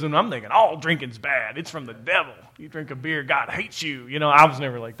legalism. And I'm thinking, all drinking's bad. It's from the devil. You drink a beer, God hates you. I was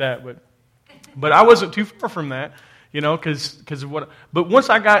never like that, but I wasn't too far from that. Because of what. But once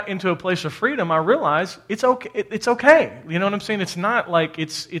I got into a place of freedom, I realized it's okay. It's okay. You know what I'm saying? It's not like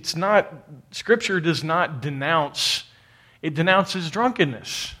it's not. Scripture does not denounce. It denounces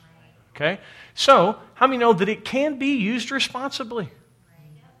drunkenness. Okay. So, how many know that it can be used responsibly?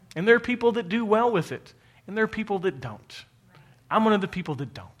 And there are people that do well with it, and there are people that don't. I'm one of the people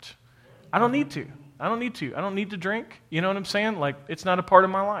that don't. I don't need to. I don't need to drink. You know what I'm saying? Like, it's not a part of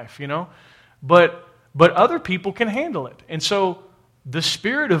my life. But other people can handle it. And so the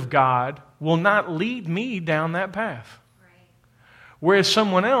Spirit of God will not lead me down that path. Whereas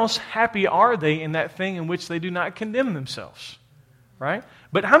someone else, happy are they in that thing in which they do not condemn themselves. Right?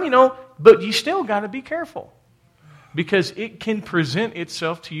 But how many know, but you still got to be careful. Because it can present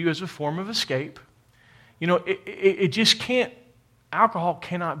itself to you as a form of escape. It just can't, alcohol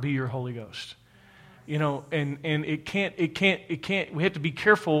cannot be your Holy Ghost. And it can't, we have to be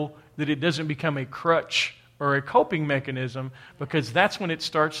careful that it doesn't become a crutch or a coping mechanism, because that's when it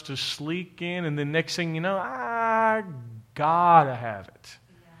starts to sleek in, and the next thing you know, I gotta have it.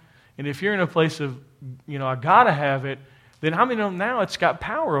 And if you're in a place of, I gotta have it, then how many know now it's got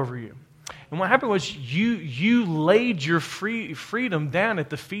power over you? And what happened was you laid your freedom down at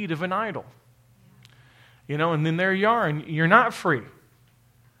the feet of an idol. And then there you are, and you're not free.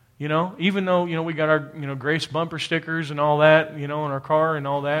 Even though, we got our, Grace bumper stickers and all that, in our car and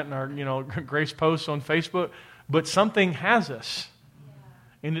all that, and our, Grace posts on Facebook, but something has us,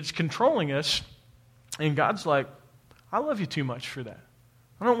 and it's controlling us, and God's like, I love you too much for that.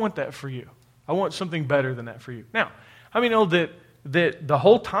 I don't want that for you. I want something better than that for you. Now, how many know that the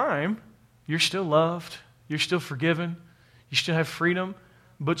whole time, you're still loved, you're still forgiven, you still have freedom,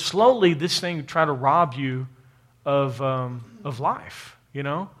 but slowly this thing will try to rob you of life,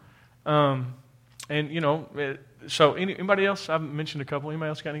 So anybody else? I've mentioned a couple. Anybody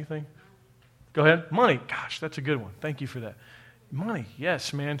else got anything? Go ahead. Money. Gosh, that's a good one. Thank you for that. Money.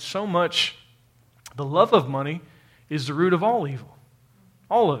 Yes, man. So much. The love of money is the root of all evil.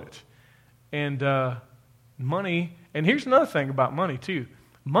 All of it. And money. And here's another thing about money too.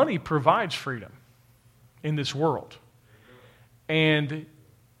 Money provides freedom in this world. And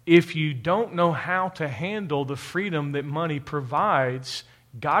if you don't know how to handle the freedom that money provides,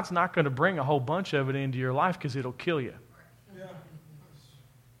 God's not going to bring a whole bunch of it into your life because it'll kill you. Yeah.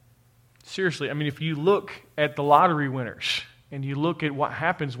 Seriously, if you look at the lottery winners and you look at what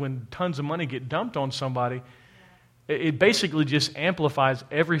happens when tons of money get dumped on somebody, it basically just amplifies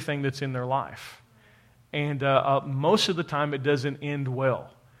everything that's in their life. And most of the time it doesn't end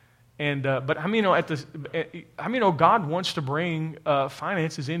well. But how many know God wants to bring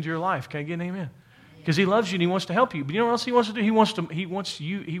finances into your life? Can I get an amen? Because He loves you and He wants to help you. But you know what else He wants to do? He wants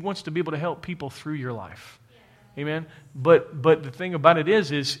to be able to help people through your life. Amen. But the thing about it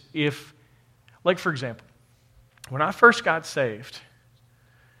is if, like for example, when I first got saved,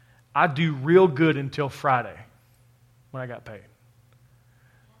 I'd do real good until Friday when I got paid.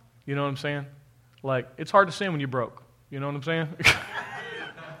 You know what I'm saying? Like, it's hard to sin when you're broke. You know what I'm saying?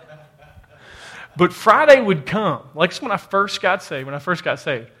 But Friday would come. Like, it's when I first got saved.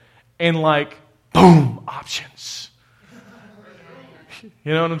 And like, boom, options.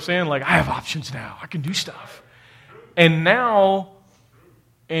 You know what I'm saying? Like, I have options now. I can do stuff. And now,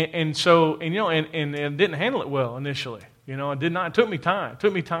 and it didn't handle it well initially. You know, it did not. It took me time. It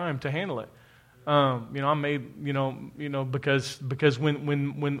took me time to handle it. I made, because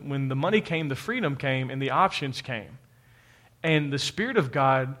when the money came, the freedom came, and the options came. And the Spirit of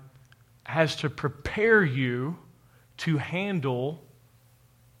God has to prepare you to handle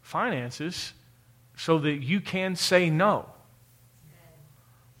finances so that you can say no.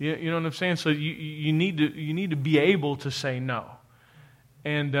 You know what I'm saying? So you need to be able to say no.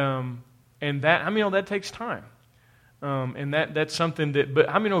 And that, that takes time. And that's something but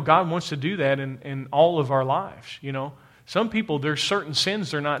God wants to do that in all of our lives, you know. Some people, there's certain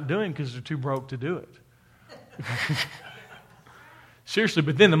sins they're not doing because they're too broke to do it. Seriously,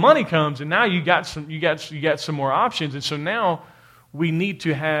 but then the money comes and now you got some more options, and so now we need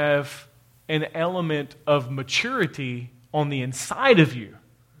to have an element of maturity on the inside of you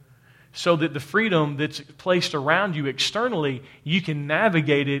so that the freedom that's placed around you externally, you can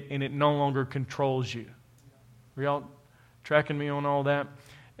navigate it and it no longer controls you. Are y'all tracking me on all that?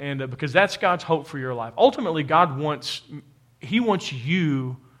 And because that's God's hope for your life. Ultimately, God wants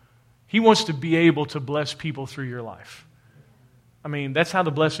to be able to bless people through your life. I mean, that's how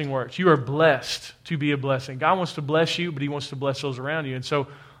the blessing works. You are blessed to be a blessing. God wants to bless you, but He wants to bless those around you. And so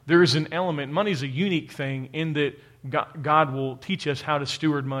there is an element. Money is a unique thing in that God will teach us how to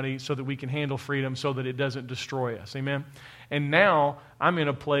steward money so that we can handle freedom so that it doesn't destroy us. Amen? And now I'm in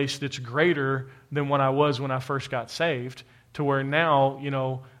a place that's greater than what I was when I first got saved, to where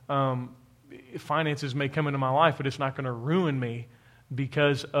now, finances may come into my life, but it's not going to ruin me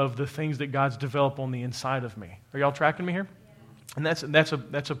because of the things that God's developed on the inside of me. Are y'all tracking me here? And that's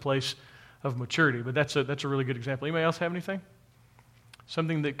a place of maturity. But that's a really good example. Anybody else have anything?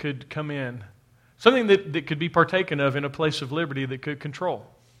 Something that could come in. Something that could be partaken of in a place of liberty that could control.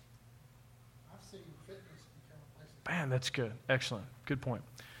 I've seen fitness become a place of... Man, that's good. Excellent. Good point.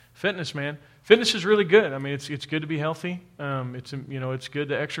 Fitness, man. Fitness is really good. I mean, it's good to be healthy. It's good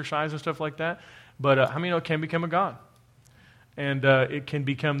to exercise and stuff like that. But it can become a god, and it can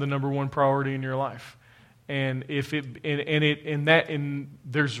become the number one priority in your life. And there's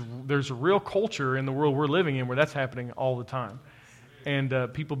a real culture in the world we're living in where that's happening all the time.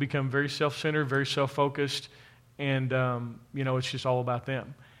 And people become very self-centered, very self-focused, and it's just all about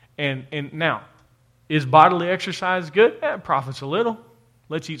them. And now, is bodily exercise good? It profits a little.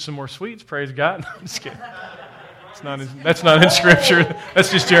 Let's eat some more sweets. Praise God. I'm just kidding. That's not in Scripture. That's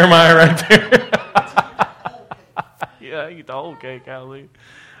just Jeremiah right there. Yeah, eat the whole cake. Hallelujah.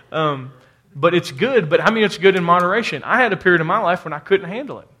 But it's good. But it's good in moderation. I had a period in my life when I couldn't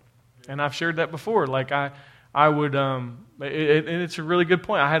handle it, and I've shared that before. Like I would, and it's a really good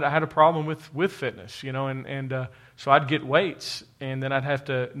point. I had a problem with fitness, and so I'd get weights, and then I'd have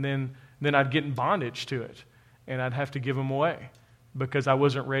to, then I'd get in bondage to it, and I'd have to give them away because I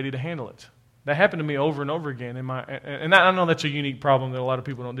wasn't ready to handle it. That happened to me over and over again and I know that's a unique problem that a lot of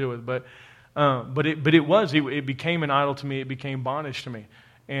people don't deal with, but it became an idol to me. It became bondage to me.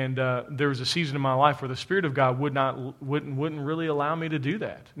 And there was a season in my life where the Spirit of God wouldn't really allow me to do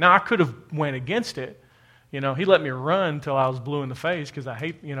that. Now I could have went against it. He let me run until I was blue in the face because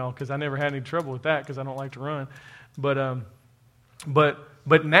because I never had any trouble with that because I don't like to run. But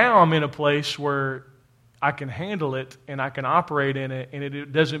now I'm in a place where I can handle it and I can operate in it, and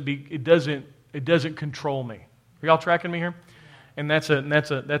it doesn't control me. Are y'all tracking me here? And that's a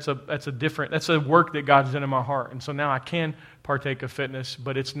work that God's done in my heart. And so now I can partake of fitness,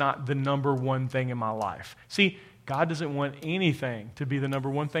 but it's not the number one thing in my life. See, God doesn't want anything to be the number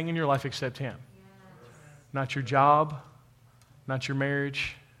one thing in your life except Him. Not your job, not your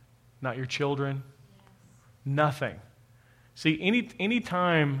marriage, not your children, nothing. See, any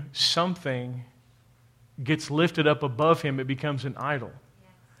time something gets lifted up above Him, it becomes an idol.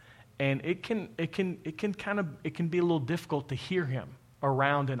 And it can be a little difficult to hear Him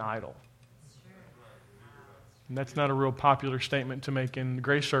around an idol. And that's not a real popular statement to make in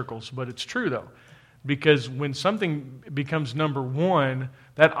grace circles, but it's true though. Because when something becomes number one,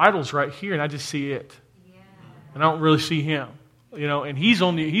 that idol's right here, and I just see it. Yeah. And I don't really see him. And he's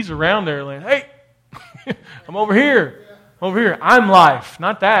around there like, hey, I'm over here. Over here. I'm life,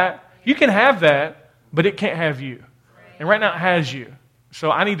 not that. You can have that, but it can't have you. And right now it has you.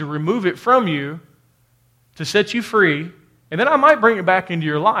 So I need to remove it from you to set you free. And then I might bring it back into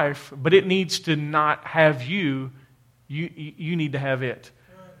your life, but it needs to not have you. You need to have it.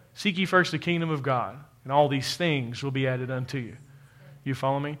 Seek ye first the kingdom of God, and all these things will be added unto you. You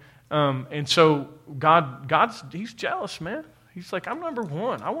follow me? And so He's jealous, man. He's like, I'm number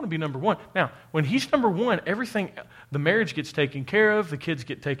one. I want to be number one. Now, when He's number one, everything, the marriage gets taken care of, the kids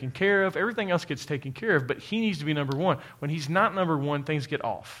get taken care of, everything else gets taken care of, but He needs to be number one. When He's not number one, things get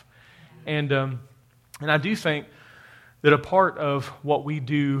off. And I do think that a part of what we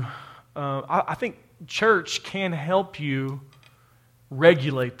do, I think church can help you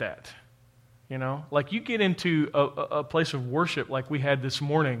regulate that. Like you get into a place of worship like we had this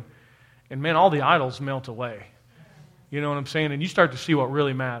morning, and man, all the idols melt away. You know what I'm saying? And you start to see what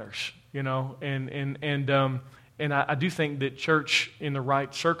really matters. And I do think that church in the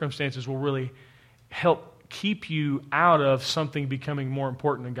right circumstances will really help keep you out of something becoming more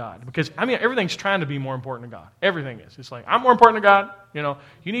important than God. Because, everything's trying to be more important than God. Everything is. It's like, I'm more important than God.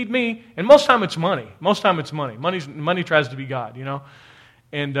 You need me. And most time it's money. Money tries to be God,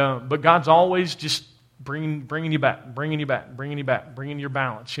 And but God's always just bringing you back, bringing your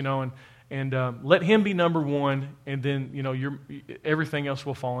balance, and let Him be number one, and then, everything else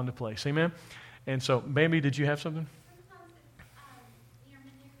will fall into place. Amen? And so, baby, did you have something?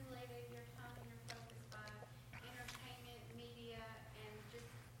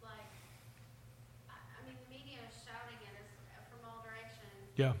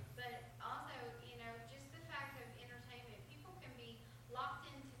 Yeah. But also, just the fact of entertainment, people can be locked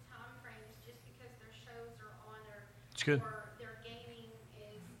into time frames just because their shows are on or their gaming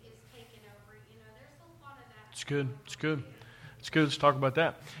is taken over. There's a lot of that. It's good. Let's talk about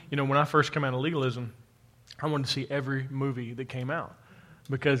that. When I first came out of legalism, I wanted to see every movie that came out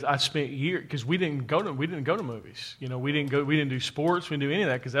because I spent years because we didn't go to movies. We didn't do sports, we didn't do any of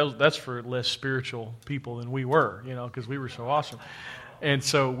that because that's for less spiritual people than we were. Because we were so awesome. And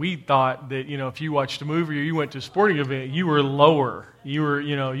so we thought that, if you watched a movie or you went to a sporting event, you were lower. You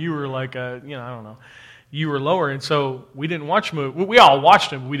were like I don't know. You were lower. And so we didn't watch movies. We all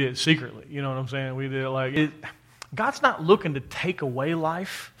watched them, but we did it secretly. You know what I'm saying? We did it God's not looking to take away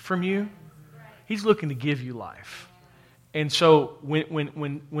life from you. He's looking to give you life. And so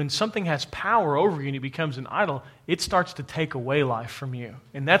when something has power over you and it becomes an idol, it starts to take away life from you.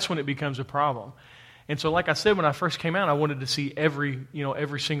 And that's when it becomes a problem. And so, like I said, when I first came out, I wanted to see every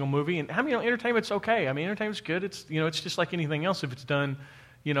single movie. And entertainment's okay. Entertainment's good. It's just like anything else. If it's done,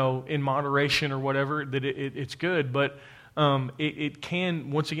 in moderation or whatever, that it's good. But it can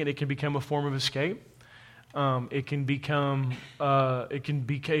become a form of escape. It can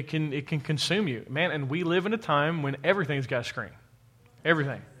consume you, man. And we live in a time when everything's got a screen.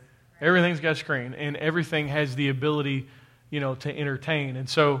 Everything's got a screen, and everything has the ability, to entertain. And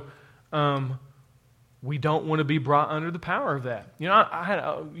so. We don't want to be brought under the power of that. I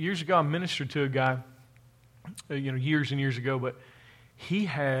had years ago I ministered to a guy, years and years ago, but he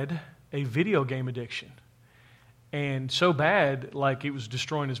had a video game addiction, and so bad like it was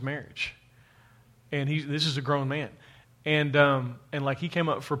destroying his marriage. And this is a grown man, and like he came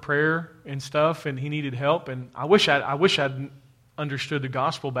up for prayer and stuff, and he needed help. And I wish I'd understood the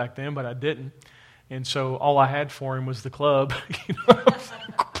gospel back then, but I didn't. And so all I had for him was the club.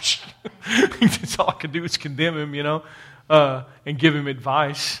 That's all I could do is condemn him, and give him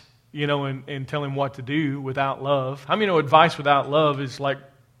advice, and tell him what to do without love. How many know advice without love is like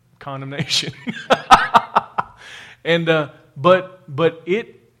condemnation? And but it's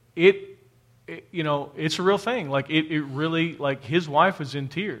a real thing. Like it really, like his wife was in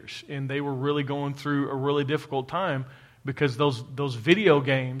tears, and they were really going through a really difficult time because those video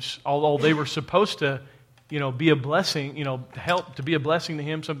games, although they were supposed to, be a blessing, help to be a blessing to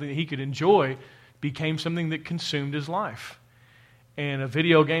him, something that he could enjoy, became something that consumed his life. And a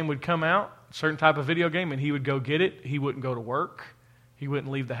video game would come out, a certain type of video game, and he would go get it. He wouldn't go to work. He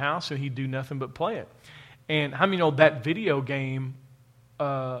wouldn't leave the house, and he'd do nothing but play it. And how many know that video game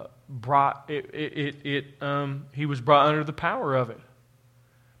brought it? He was brought under the power of it.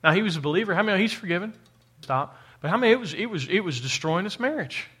 Now he was a believer. How many know he's forgiven? Stop. But how many it was destroying his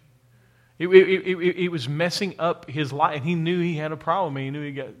marriage. It was messing up his life, and he knew he had a problem. He knew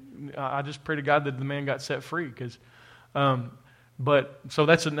he got. I just pray to God that the man got set free, because. But so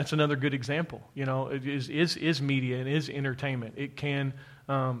that's another good example. It is media and is entertainment. It can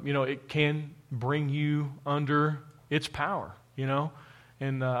bring you under its power, you know?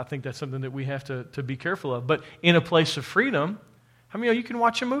 And I think that's something that we have to be careful of. But in a place of freedom, how many of you can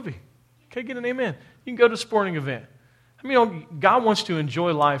watch a movie? Okay, get an amen. You can go to a sporting event. How many of you, God wants to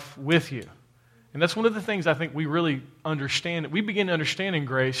enjoy life with you. And that's one of the things I think we really understand, that we begin to understand in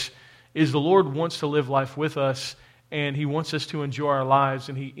grace, is the Lord wants to live life with us, and He wants us to enjoy our lives,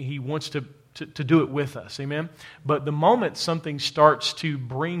 and He wants to do it with us. Amen? But the moment something starts to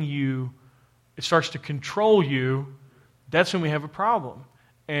bring you, it starts to control you, that's when we have a problem.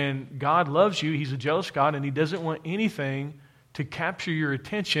 And God loves you. He's a jealous God, and He doesn't want anything to capture your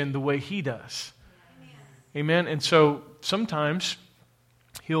attention the way He does. Amen? And so sometimes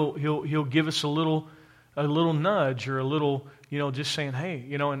He'll give us a little nudge or a little, just saying, hey,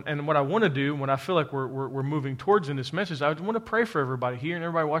 and what I want to do when I feel like we're moving towards in this message, I want to pray for everybody here and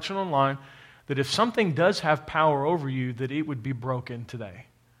everybody watching online that if something does have power over you, that it would be broken today.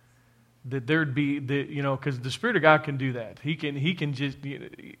 That there'd be, because the Spirit of God can do that. He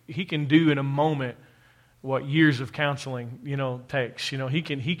can do in a moment what years of counseling, takes.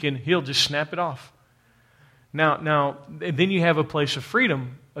 He'll just snap it off. Now, then you have a place of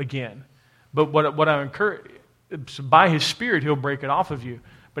freedom again. But what I encourage, by His Spirit, He'll break it off of you.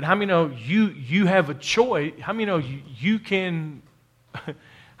 But how many know you have a choice? How many know you can?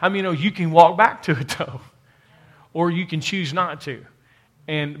 How many know you can walk back to it though, or you can choose not to?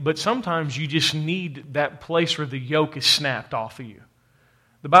 But sometimes you just need that place where the yoke is snapped off of you.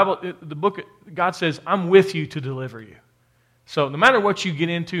 The book, God says, "I'm with you to deliver you." So no matter what you get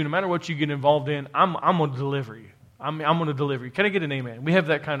into, no matter what you get involved in, I'm going to deliver you. I'm going to deliver you. Can I get an amen? We have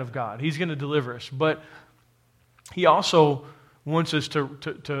that kind of God. He's going to deliver us. But He also wants us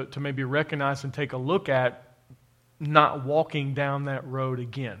to maybe recognize and take a look at not walking down that road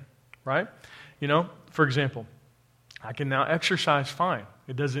again, right? For example, I can now exercise fine.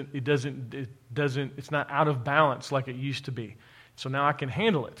 It's not out of balance like it used to be. So now I can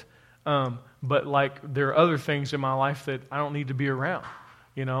handle it. But there are other things in my life that I don't need to be around.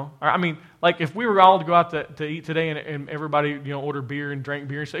 I mean, if we were all to go out to eat today and everybody, order beer and drank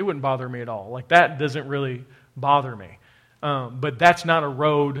beer, so it wouldn't bother me at all. That doesn't really bother me. But that's not a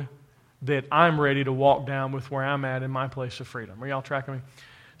road that I'm ready to walk down with where I'm at in my place of freedom. Are y'all tracking me?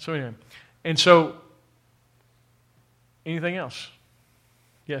 So anyway, and so, anything else?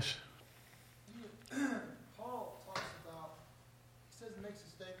 Yes? Paul talks about, he makes a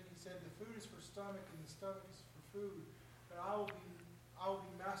statement, he said, the food is for stomach and the stomach is for food, but I will be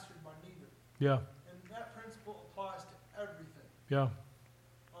mastered by neither. Yeah. And that principle applies to everything. Yeah.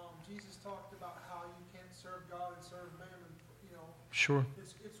 Jesus talked about how you can't serve God and serve mammon. Sure.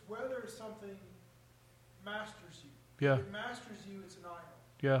 It's whether something masters you. Yeah. If it masters you, it's an idol.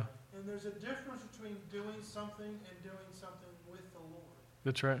 Yeah. And there's a difference between doing something and doing something with the Lord.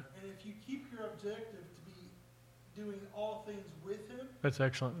 That's right. And if you keep your objective to be doing all things with Him, that's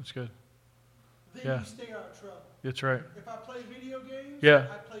excellent. That's good. Then you stay out of trouble. That's right. If I play video games,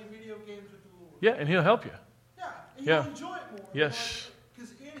 I play video games with the Lord. Yeah, and He'll help you. Yeah, and you'll enjoy it more. Yes.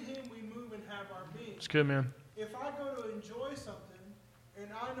 Because in Him we move and have our being. It's good, man. If I go to enjoy something,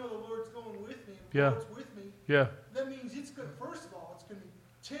 and I know the Lord's going with me, and the Lord's with me, that means it's going to, first of all, it's going to be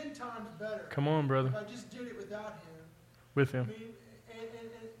 10 times better. Come on, brother. If I just did it without Him. With Him. I mean,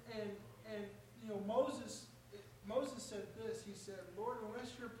 and Moses said this. He said, Lord,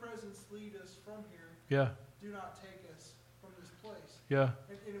 unless your presence lead us from here, do not take us from this place. Yeah.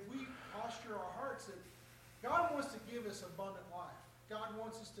 And if we posture our hearts that God wants to give us abundant life. God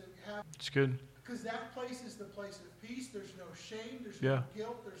wants us to have. It's good. Because that place is the place of peace. There's no shame. There's no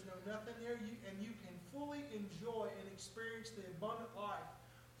guilt. There's no nothing there. And you can fully enjoy and experience the abundant life.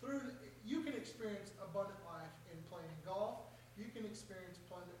 You can experience abundant life in playing golf. You can experience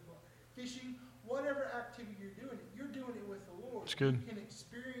fishing. Whatever activity you're doing it with the Lord. It's good. You can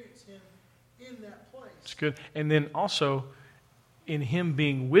experience Him in that place. It's good. And then also, in Him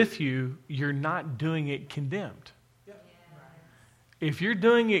being with you, you're not doing it condemned. If you're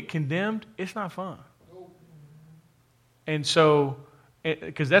doing it condemned, it's not fun. And so,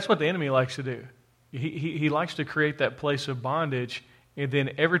 because that's what the enemy likes to do. He likes to create that place of bondage, and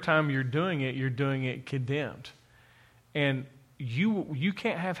then every time you're doing it condemned. And you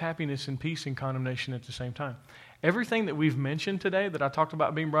can't have happiness and peace and condemnation at the same time. Everything that we've mentioned today that I talked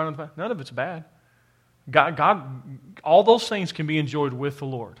about being brought into, none of it's bad. God, all those things can be enjoyed with the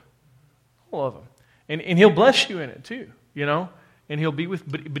Lord. All of them. And He'll bless you in it too, And He'll be with,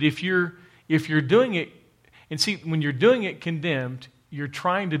 but if you're doing it, and see, when you're doing it condemned, you're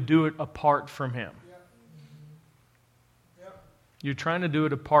trying to do it apart from Him. You're trying to do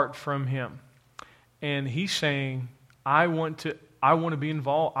it apart from Him. And He's saying, I want to I want to be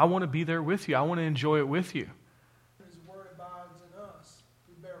involved. I want to be there with you. I want to enjoy it with you. His word abides in us.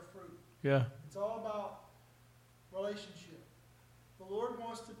 We bear fruit. Yeah. It's all about relationship. The Lord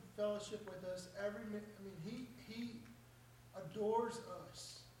wants to fellowship with us He adores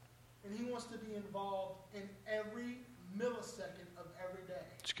us. And He wants to be involved in every millisecond of every day.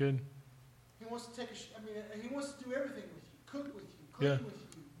 It's good. He wants to He wants to do everything with you. Cook with you. Clean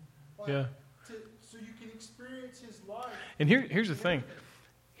with you. So you can experience His life. And here's the thing.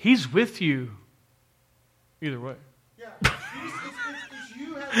 He's with you either way. Yeah. It's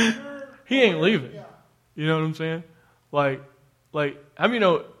you have your... He ain't leaving. Yeah. You know what I'm saying? Like,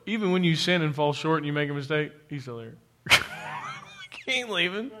 even when you sin and fall short and you make a mistake, He's still there. He ain't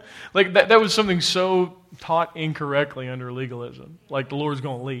leaving. Like, that was something so taught incorrectly under legalism. Like, the Lord's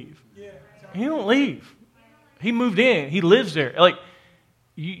going to leave. Yeah. He don't leave. He moved in. He lives there. Like,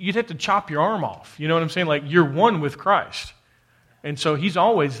 you'd have to chop your arm off. You know what I'm saying? Like, you're one with Christ. And so He's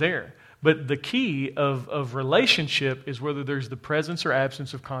always there. But the key of relationship is whether there's the presence or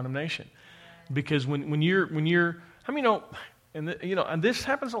absence of condemnation. Because when you're, and this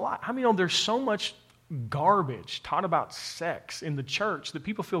happens a lot. There's so much garbage taught about sex in the church that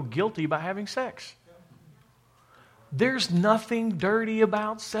people feel guilty about having sex. There's nothing dirty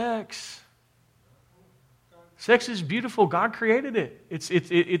about sex. Sex is beautiful. God created it.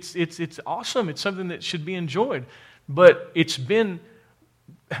 It's awesome. It's something that should be enjoyed. But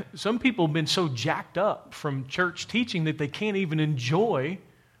some people have been so jacked up from church teaching that they can't even enjoy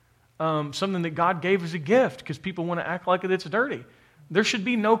something that God gave as a gift because people want to act like it's dirty. There should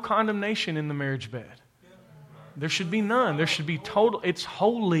be no condemnation in the marriage bed. There should be none. There should be total. It's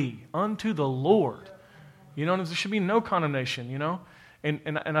holy unto the Lord. There should be no condemnation,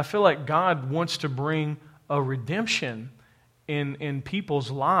 And I feel like God wants to bring a redemption in people's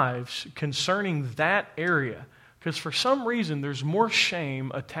lives concerning that area. Because for some reason, there's more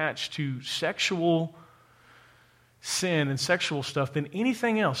shame attached to sexual sin and sexual stuff than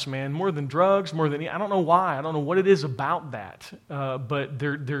anything else, man. More than drugs, I don't know why. I don't know what it is about that. But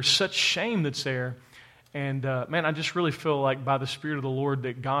there's such shame that's there. And man, I just really feel like by the Spirit of the Lord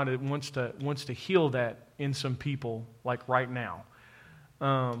that God wants to heal that in some people, like right now.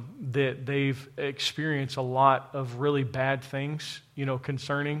 That they've experienced a lot of really bad things,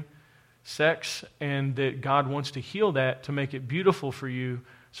 concerning sex, and that God wants to heal that to make it beautiful for you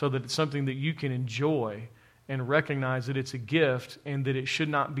so that it's something that you can enjoy and recognize that it's a gift and that it should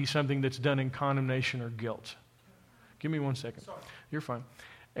not be something that's done in condemnation or guilt. Give me 1 second. Sorry. You're fine.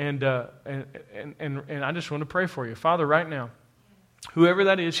 And I just want to pray for you. Father, right now, whoever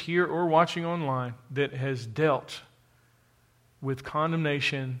that is here or watching online that has dealt with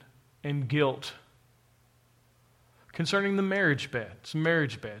condemnation and guilt concerning the marriage bed. It's a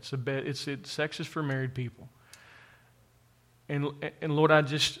marriage bed. It's a bed. Sex is for married people. And Lord, I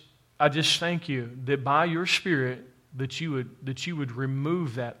just thank you that by your Spirit that you would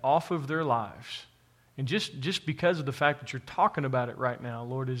remove that off of their lives. And just because of the fact that you're talking about it right now,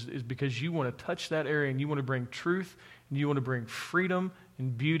 Lord, is because you want to touch that area and you want to bring truth and you want to bring freedom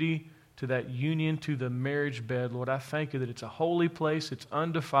and beauty to that union, to the marriage bed. Lord, I thank you that it's a holy place, it's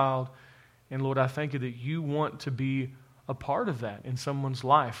undefiled. And Lord, I thank you that you want to be a part of that in someone's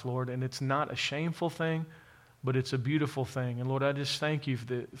life, Lord. And it's not a shameful thing, but it's a beautiful thing. And Lord, I just thank you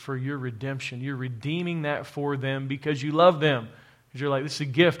for your redemption. You're redeeming that for them because you love them. Because you're like, this is a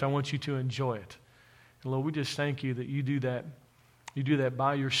gift. I want you to enjoy it. And Lord, we just thank you that you do that. You do that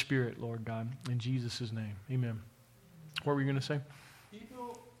by your Spirit, Lord God. In Jesus' name, amen. What were you going to say?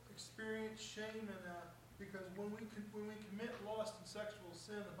 People experience shame in that because when we commit lust and sexual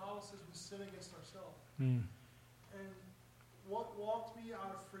sin, the Bible says we sin against ourselves. And what walked me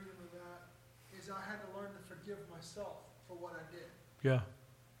out of freedom in that is I had to learn to forgive myself for what I did. Yeah.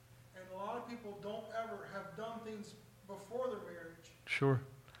 And a lot of people don't ever have done things before their marriage. Sure.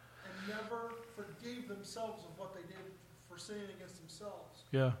 And never forgave themselves of what they did for sinning against themselves.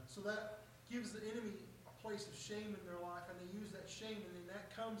 Yeah. So that gives the enemy a place of shame in their life, and they use that shame, and then that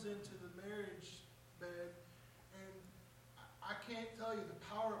comes into the marriage bed. And I can't tell you the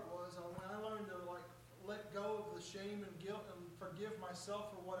power it was when I learned to let go of the shame and guilt and forgive myself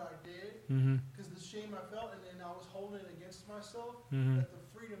for what I did, because the shame I felt, and then I was holding it against myself. That the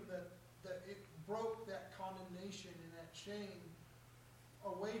freedom that it broke that condemnation and that shame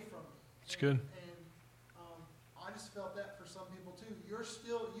away from me. It's good. And I just felt that for some people too.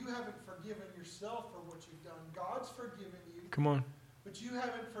 You haven't forgiven yourself for what you've done. God's forgiven you. Come on. But you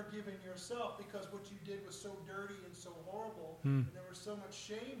haven't forgiven yourself because what you did was so dirty and so horrible, and there was so much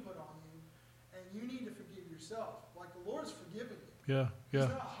shame put on you. And you need to forgive yourself. Like the Lord's forgiven you. Yeah, yeah. He's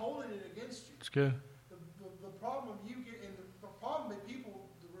not holding it against you. It's good. The problem you get, and the problem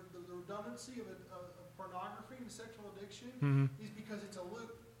redundancy of pornography and sexual addiction Mm-hmm. is because it's a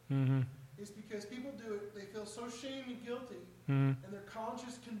loop. Mm-hmm. It's because people do it, they feel so shame and guilty, Mm-hmm. and their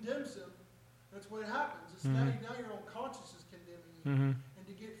conscience condemns them. That's what happens. It's Mhm. now your own conscience is condemning you. Mm-hmm. And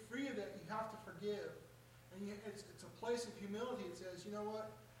to get free of that, you have to forgive. And it's a place of humility. It says, you know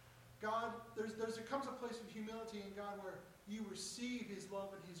what? God, there comes a place of humility in God where you receive His love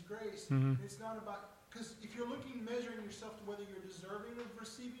and His grace. Mhm. It's not about, because if you're measuring yourself to whether you're deserving of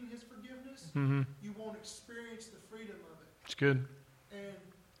receiving His forgiveness, Mm-hmm. you won't experience the freedom of it. It's good. And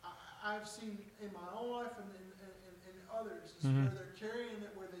I've seen in my own life and others is Mhm. where they're carrying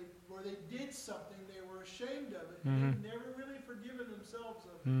it, where they did something, they were ashamed of it, Mhm. and they've never really forgiven themselves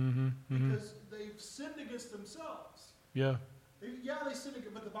of it Mm-hmm. Mm-hmm. because they've sinned against themselves. Yeah. They sin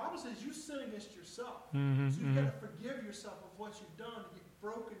against, but the Bible says you sin against yourself. Mm-hmm. So you've Mm-hmm. got to forgive yourself of what you've done to get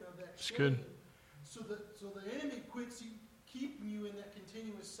broken of that It's shame. good. So the enemy quits keeping you in that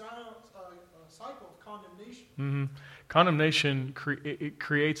continuous cycle of condemnation. Mm-hmm. Condemnation it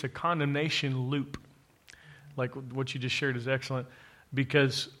creates a condemnation loop. Like what you just shared is excellent,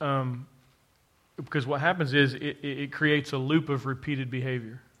 because what happens is it creates a loop of repeated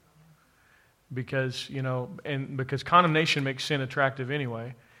behavior. Because because condemnation makes sin attractive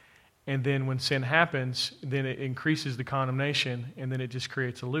anyway, and then when sin happens, then it increases the condemnation, and then it just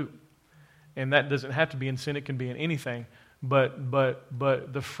creates a loop. And that doesn't have to be in sin; it can be in anything. But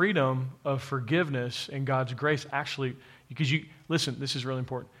the freedom of forgiveness and God's grace actually, because listen, this is really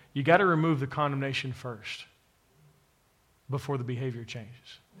important. You got to remove the condemnation first before the behavior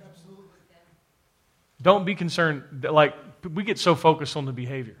changes. Absolutely. Don't be concerned that, like, we get so focused on the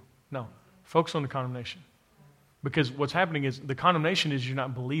behavior. No, focus on the condemnation. Because what's happening is the condemnation is you're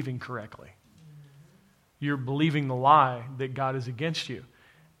not believing correctly. You're believing the lie that God is against you.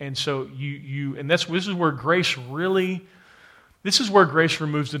 And so this is where grace removes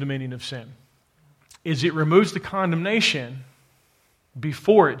the dominion of sin. Is it removes the condemnation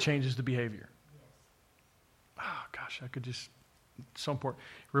before it changes the behavior. Oh gosh, it's so important.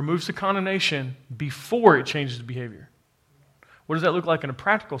 It removes the condemnation before it changes the behavior. What does that look like in a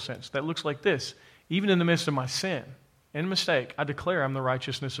practical sense? That looks like this. Even in the midst of my sin and mistake, I declare I'm the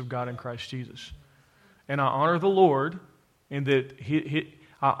righteousness of God in Christ Jesus. And I honor the Lord in that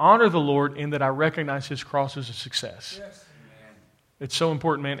I recognize His cross as a success. Yes. It's so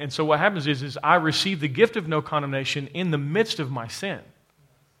important, man. And so what happens is I receive the gift of no condemnation in the midst of my sin.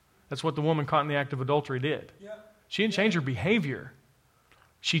 That's what the woman caught in the act of adultery did. Yeah. She didn't change her behavior.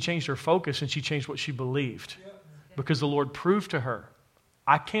 She changed her focus, and she changed what she believed. Yeah. Because the Lord proved to her,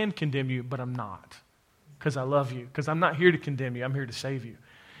 I can condemn you, but I'm not. Because I love you. Because I'm not here to condemn you. I'm here to save you.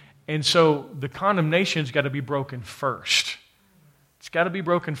 And so the condemnation's got to be broken first. It's got to be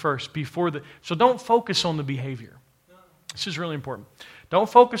broken first so don't focus on the behavior. This is really important. Don't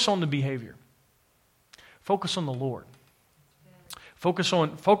focus on the behavior. Focus on the Lord. Focus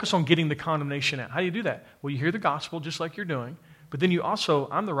on getting the condemnation out. How do you do that? Well, you hear the gospel just like you're doing, but then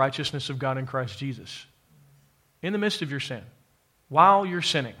I'm the righteousness of God in Christ Jesus. In the midst of your sin, while you're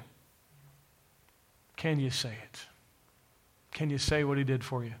sinning, can you say it? Can you say what He did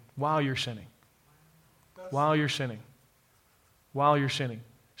for you while you're sinning? While you're sinning. While you're sinning.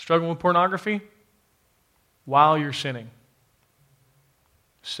 Struggling with pornography? While you're sinning.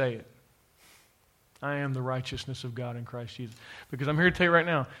 Say it. I am the righteousness of God in Christ Jesus. Because I'm here to tell you right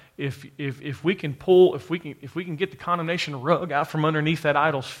now, if we can get the condemnation rug out from underneath that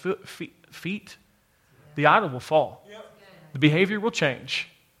idol's feet, the idol will fall. Yep. The behavior will change,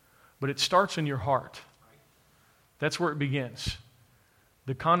 but it starts in your heart. That's where it begins.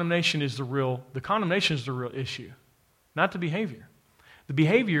 The condemnation is the real issue, not the behavior. The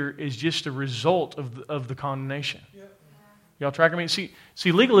behavior is just a result of the condemnation. Yep. Y'all tracking me? See,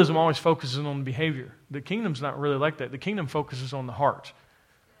 legalism always focuses on the behavior. The kingdom's not really like that. The kingdom focuses on the heart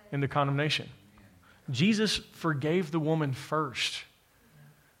and the condemnation. Jesus forgave the woman first.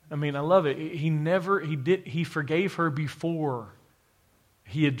 I mean, I love it. He forgave her before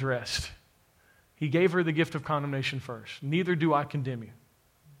He addressed. He gave her the gift of condemnation first. Neither do I condemn you.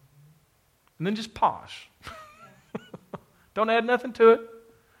 And then just pause. Don't add nothing to it.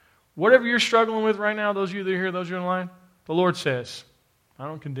 Whatever you're struggling with right now, those of you that are here, those of you in line, the Lord says, I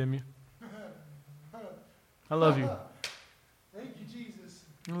don't condemn you. I love you. Thank you, Jesus.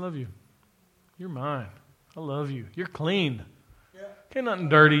 I love you. You're mine. I love you. You're clean. Yeah. Can't nothing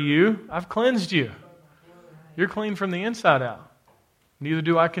dirty you. I've cleansed you. You're clean from the inside out. Neither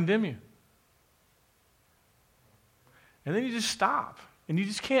do I condemn you. And then you just stop. And you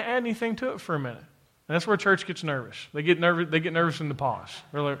just can't add anything to it for a minute. And that's where church gets nervous. They get nervous in the pause.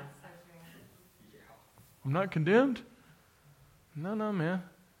 They're like, I'm not condemned? No, man.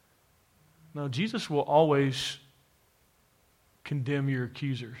 No, Jesus will always condemn your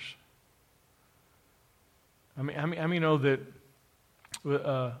accusers. I mean, know that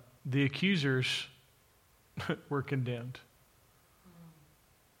the accusers were condemned,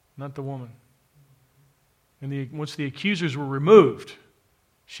 not the woman. And once the accusers were removed,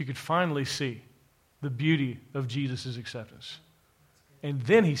 she could finally see the beauty of Jesus' acceptance. And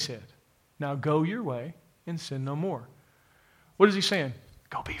then he said, now go your way and sin no more. What is he saying?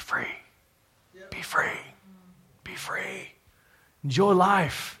 Go be free. Be free. Be free. Enjoy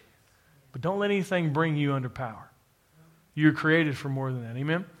life. But don't let anything bring you under power. You're created for more than that.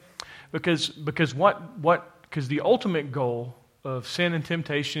 Amen? Because the ultimate goal of sin and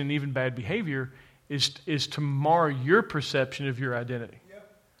temptation and even bad behavior is to mar your perception of your identity.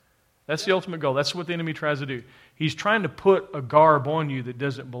 That's the ultimate goal. That's what the enemy tries to do. He's trying to put a garb on you that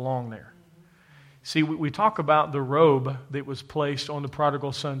doesn't belong there. See, we talk about the robe that was placed on the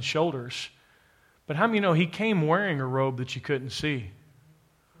prodigal son's shoulders. But how many know he came wearing a robe that you couldn't see?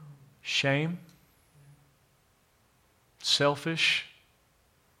 Shame, selfish,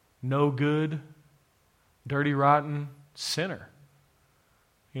 no good, dirty, rotten sinner.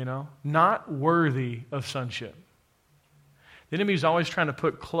 Not worthy of sonship. The enemy is always trying to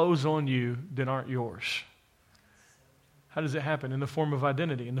put clothes on you that aren't yours. How does it happen? In the form of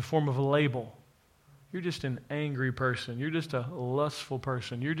identity, in the form of a label. You're just an angry person. You're just a lustful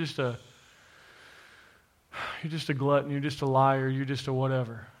person. You're just a glutton. You're just a liar. You're just a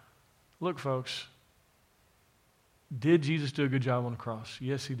whatever. Look, folks, did Jesus do a good job on the cross?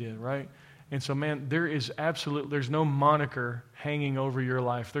 Yes, he did, right? And so, man, there's no moniker hanging over your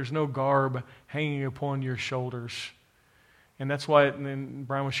life. There's no garb hanging upon your shoulders. And that's why, and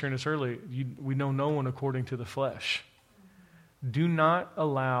Brian was sharing this earlier, we know no one according to the flesh. Do not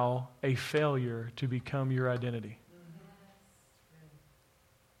allow a failure to become your identity.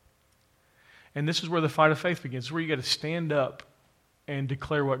 And this is where the fight of faith begins. This is where you got to stand up and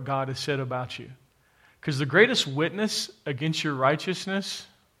declare what God has said about you. Because the greatest witness against your righteousness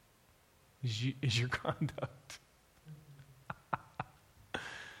is your conduct.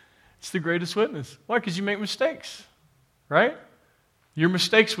 It's the greatest witness. Why? Because you make mistakes, right? Your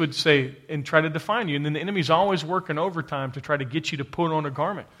mistakes would say and try to define you, and then the enemy's always working overtime to try to get you to put on a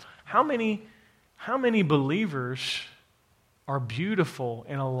garment. How many believers are beautiful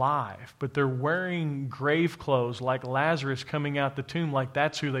and alive, but they're wearing grave clothes like Lazarus coming out the tomb, like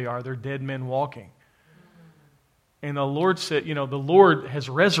that's who they are? They're dead men walking. And the Lord said, the Lord has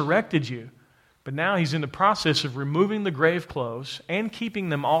resurrected you, but now He's in the process of removing the grave clothes and keeping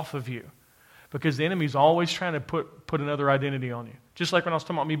them off of you. Because the enemy's always trying to put another identity on you. Just like when I was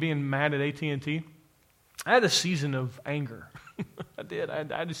talking about me being mad at AT&T. I had a season of anger. I did. I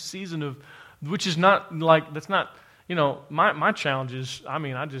had a season of, which is not like, that's not, my challenge is,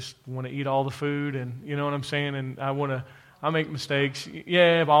 I just want to eat all the food and, you know what I'm saying? And I make mistakes.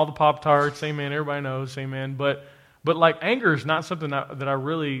 Yeah, all the Pop-Tarts, amen. Everybody knows, amen. But like anger is not something that I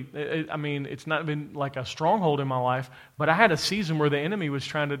really, it's not been like a stronghold in my life, but I had a season where the enemy was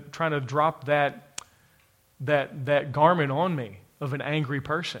trying to drop that garment on me of an angry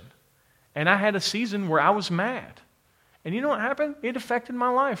person. And I had a season where I was mad. And you know what happened? It affected my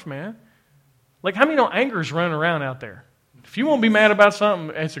life, man. Like, how many know anger's running around out there? If you want to be mad about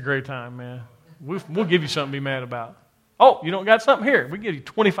something, it's a great time, man. We'll give you something to be mad about. Oh, you don't got something? Here, we give you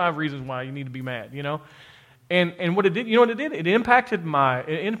 25 reasons why you need to be mad, And what it did, you know what it did? It impacted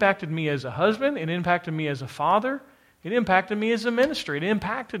me as a husband. It impacted me as a father. It impacted me as a ministry. It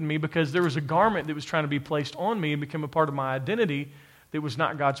impacted me because there was a garment that was trying to be placed on me and become a part of my identity that was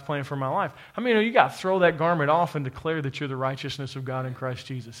not God's plan for my life. You got to throw that garment off and declare that you're the righteousness of God in Christ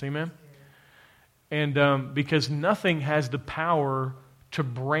Jesus. Amen? And because nothing has the power to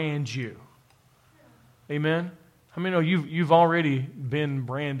brand you. Amen? You've already been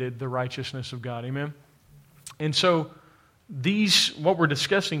branded the righteousness of God. Amen? And so what we're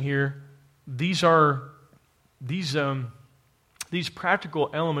discussing here, these practical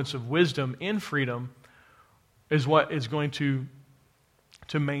elements of wisdom in freedom is what is going to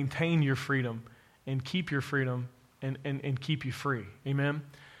maintain your freedom and keep your freedom and keep you free. Amen?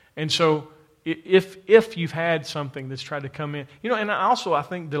 And so if you've had something that's tried to come in, and I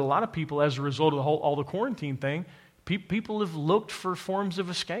think that a lot of people, as a result of all the quarantine thing, people have looked for forms of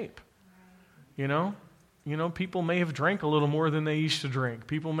escape. People may have drank a little more than they used to drink.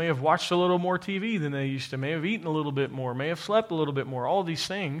 People may have watched a little more TV than they used to. May have eaten a little bit more. May have slept a little bit more. All these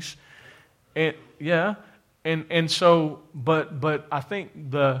things, and so, but I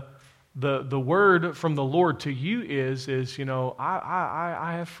think the word from the Lord to you is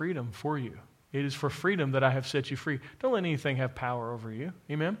I have freedom for you. It is for freedom that I have set you free. Don't let anything have power over you.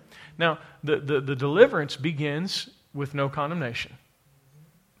 Amen? Now, the deliverance begins with no condemnation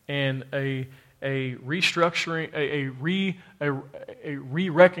and a restructuring, a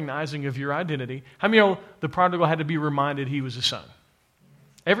re-recognizing of your identity. How many know the prodigal had to be reminded he was a son?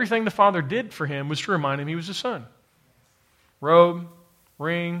 Everything the father did for him was to remind him he was a son. Robe,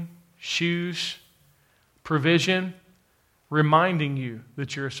 ring, shoes, provision, reminding you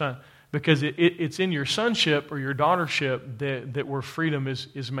that you're a son. Because it's in your sonship or your daughtership that where freedom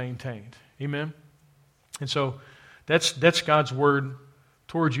is maintained. Amen? And so that's God's word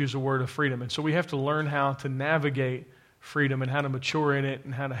towards you as a word of freedom. And so we have to learn how to navigate freedom and how to mature in it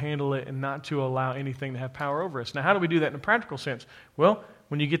and how to handle it and not to allow anything to have power over us. Now, how do we do that in a practical sense? Well,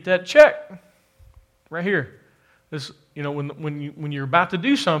 when you get that check right here, this, when you're about to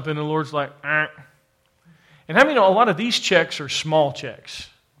do something, the Lord's like, ah. And how many know a lot of these checks are small checks?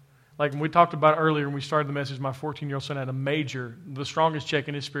 Like we talked about earlier when we started the message, my 14-year-old son had the strongest check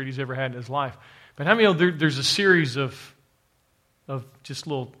in his spirit he's ever had in his life. But how many know there's a series of just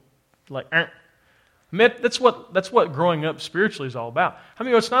little, like, that's what growing up spiritually is all about. How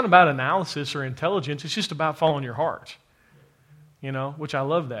many know it's not about analysis or intelligence, it's just about following your heart. Which I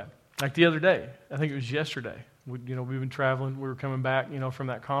love that. Like the other day, I think it was yesterday, we've been traveling, we were coming back, from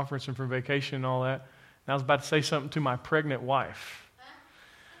that conference and from vacation and all that. And I was about to say something to my pregnant wife.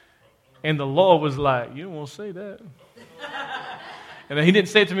 And the Lord was like, you don't want to say that. And he didn't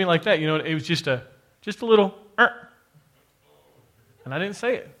say it to me like that. It was just a little, and I didn't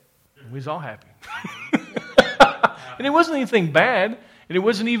say it. And we was all happy. And it wasn't anything bad. And it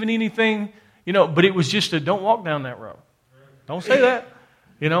wasn't even anything, but it was just don't walk down that road. Don't say that.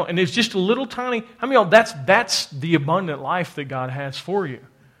 And it's just a little tiny, that's the abundant life that God has for you.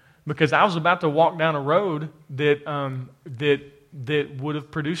 Because I was about to walk down a road that would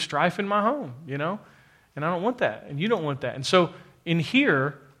have produced strife in my home, and I don't want that, and you don't want that. And so in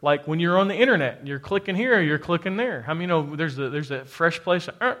here, like when you're on the internet, you're clicking here, or you're clicking there. How many know there's that fresh place,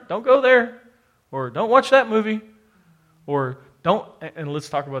 don't go there, or don't watch that movie, or don't, and let's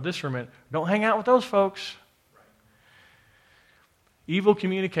talk about this for a minute, don't hang out with those folks. Evil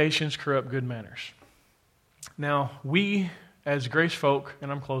communications corrupt good manners. Now, we as grace folk,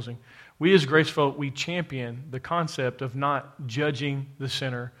 and I'm closing, we as grace folk, we champion the concept of not judging the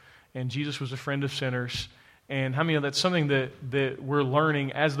sinner, and Jesus was a friend of sinners. And how many know that's something that we're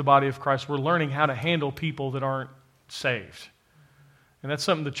learning as the body of Christ? We're learning how to handle people that aren't saved. And that's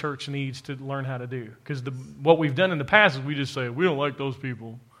something the church needs to learn how to do. Because what we've done in the past is we just say, we don't like those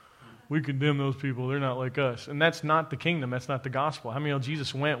people. We condemn those people. They're not like us. And that's not the kingdom. That's not the gospel. How many know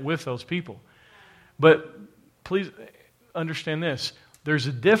Jesus went with those people? But please understand this. There's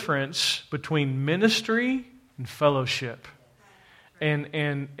a difference between ministry and fellowship. And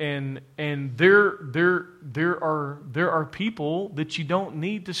there are people that you don't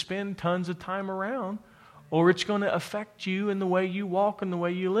need to spend tons of time around, or it's going to affect you in the way you walk and the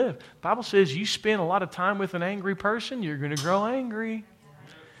way you live. The Bible says you spend a lot of time with an angry person, you're going to grow angry.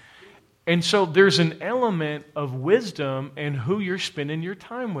 And so there's an element of wisdom in who you're spending your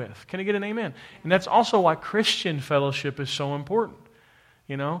time with. Can I get an amen? And that's also why Christian fellowship is so important.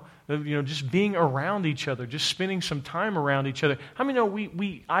 Just being around each other, just spending some time around each other. How many know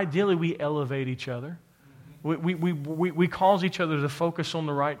we ideally elevate each other? We cause each other to focus on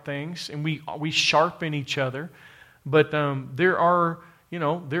the right things, and we sharpen each other. But there are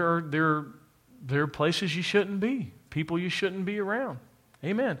places you shouldn't be, people you shouldn't be around.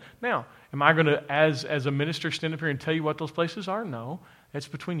 Amen. Now, am I going to, as a minister, stand up here and tell you what those places are? No. It's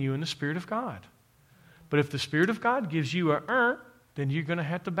between you and the Spirit of God. But if the Spirit of God gives you then you're going to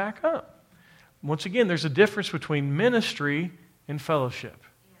have to back up. Once again, there's a difference between ministry and fellowship.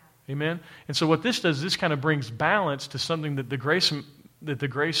 Yeah. Amen? And so what this does, this kind of brings balance to something that the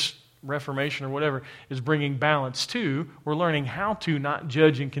grace Reformation or whatever is bringing balance to. We're learning how to not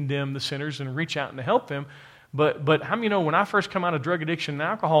judge and condemn the sinners and reach out and to help them. But how many know when I first come out of drug addiction and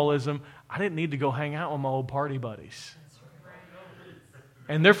alcoholism, I didn't need to go hang out with my old party buddies.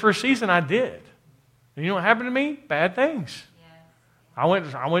 And there for a season I did. And you know what happened to me? Bad things. I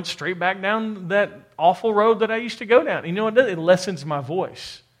went straight back down that awful road that I used to go down. And you know what it does? It lessens my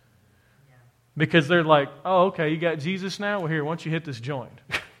voice. Because they're like, oh, okay, you got Jesus now? Well, here, why don't you hit this joint?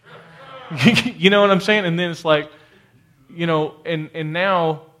 You know what I'm saying? And then it's like, and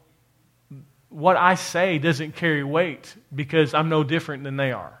now what I say doesn't carry weight because I'm no different than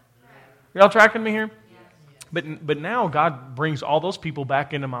they are. Y'all tracking me here? But now God brings all those people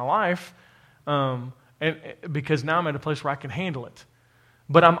back into my life, and because now I'm at a place where I can handle it.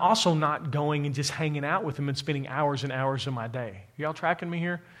 but I'm also not going and just hanging out with them and spending hours and hours of my day. Y'all tracking me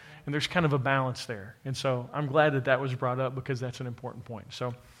here? And there's kind of a balance there. And so I'm glad that that was brought up because that's an important point.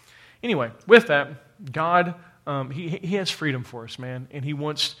 So anyway, with that, God, he has freedom for us, man, and He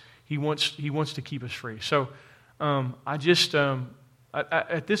wants to keep us free. So at this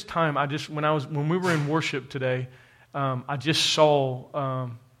time, when we were in worship today, I just saw,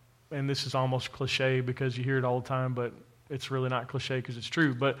 and this is almost cliche because you hear it all the time, but it's really not cliche because it's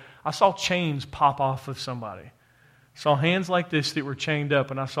true. But I saw chains pop off of somebody. Saw hands like this that were chained up,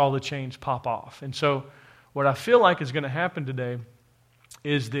 and I saw the chains pop off. And so what I feel like is going to happen today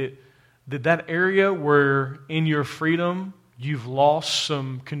is that area where in your freedom you've lost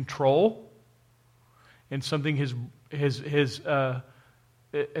some control and something has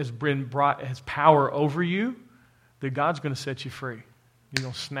power over you, that God's going to set you free. You're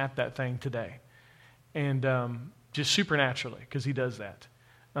going to snap that thing today. And just supernaturally, because He does that.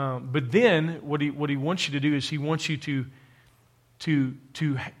 But then what he wants you to do is He wants you to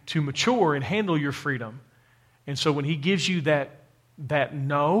mature and handle your freedom. And so when He gives you that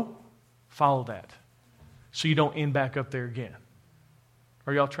no, follow that, so you don't end back up there again.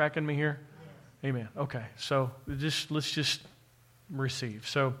 Are y'all tracking me here? Yes. Amen. Okay, so let's just receive.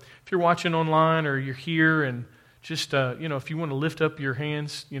 So if you're watching online or you're here, and just if you want to lift up your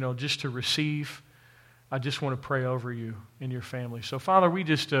hands, just to receive, I just want to pray over you and your family. So, Father, we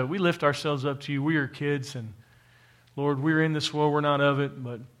lift ourselves up to You. We are kids, and Lord, we're in this world. We're not of it,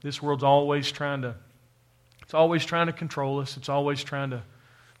 but this world's always trying to control us. It's always trying to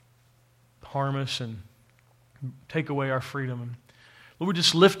harm us and take away our freedom. And Lord, we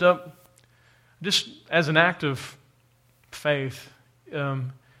just lift up, just as an act of faith,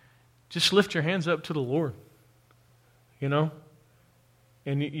 just lift your hands up to the Lord.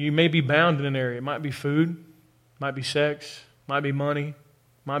 And you may be bound in an area. It might be food, might be sex, might be money,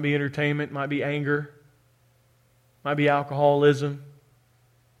 might be entertainment, might be anger, might be alcoholism,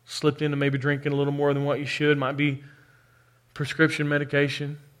 slipped into maybe drinking a little more than what you should, might be prescription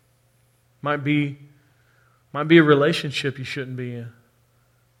medication, might be a relationship you shouldn't be in.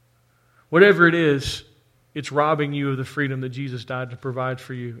 Whatever it is, it's robbing you of the freedom that Jesus died to provide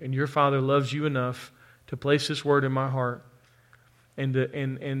for you. And your Father loves you enough to place this word in my heart and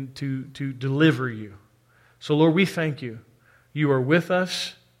to deliver you. So, Lord, we thank You. You are with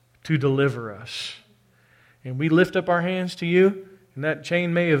us to deliver us. And we lift up our hands to You, and that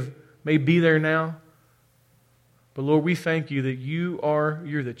chain may be there now. But, Lord, we thank You that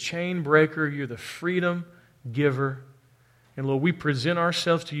You're the chain breaker, You're the freedom giver. And, Lord, we present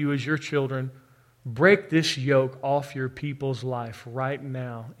ourselves to You as Your children. Break this yoke off Your people's life right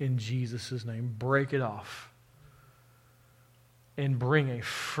now in Jesus' name. Break it off. And bring a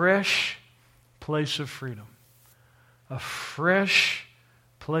fresh place of freedom. A fresh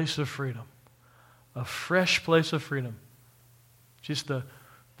place of freedom. A fresh place of freedom. Just the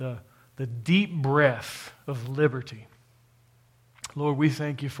deep breath of liberty. Lord, we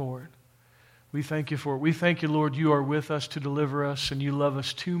thank You for it. We thank You for it. We thank You, Lord, You are with us to deliver us, and You love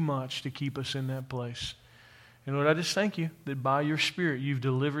us too much to keep us in that place. And Lord, I just thank You that by Your Spirit You've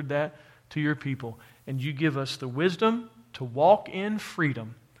delivered that to Your people. And You give us the wisdom to walk in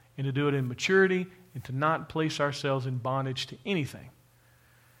freedom and to do it in maturity and to not place ourselves in bondage to anything.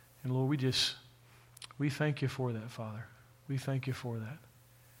 And Lord, we thank You for that, Father. We thank You for that.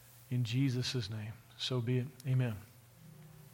 In Jesus' name, so be it. Amen.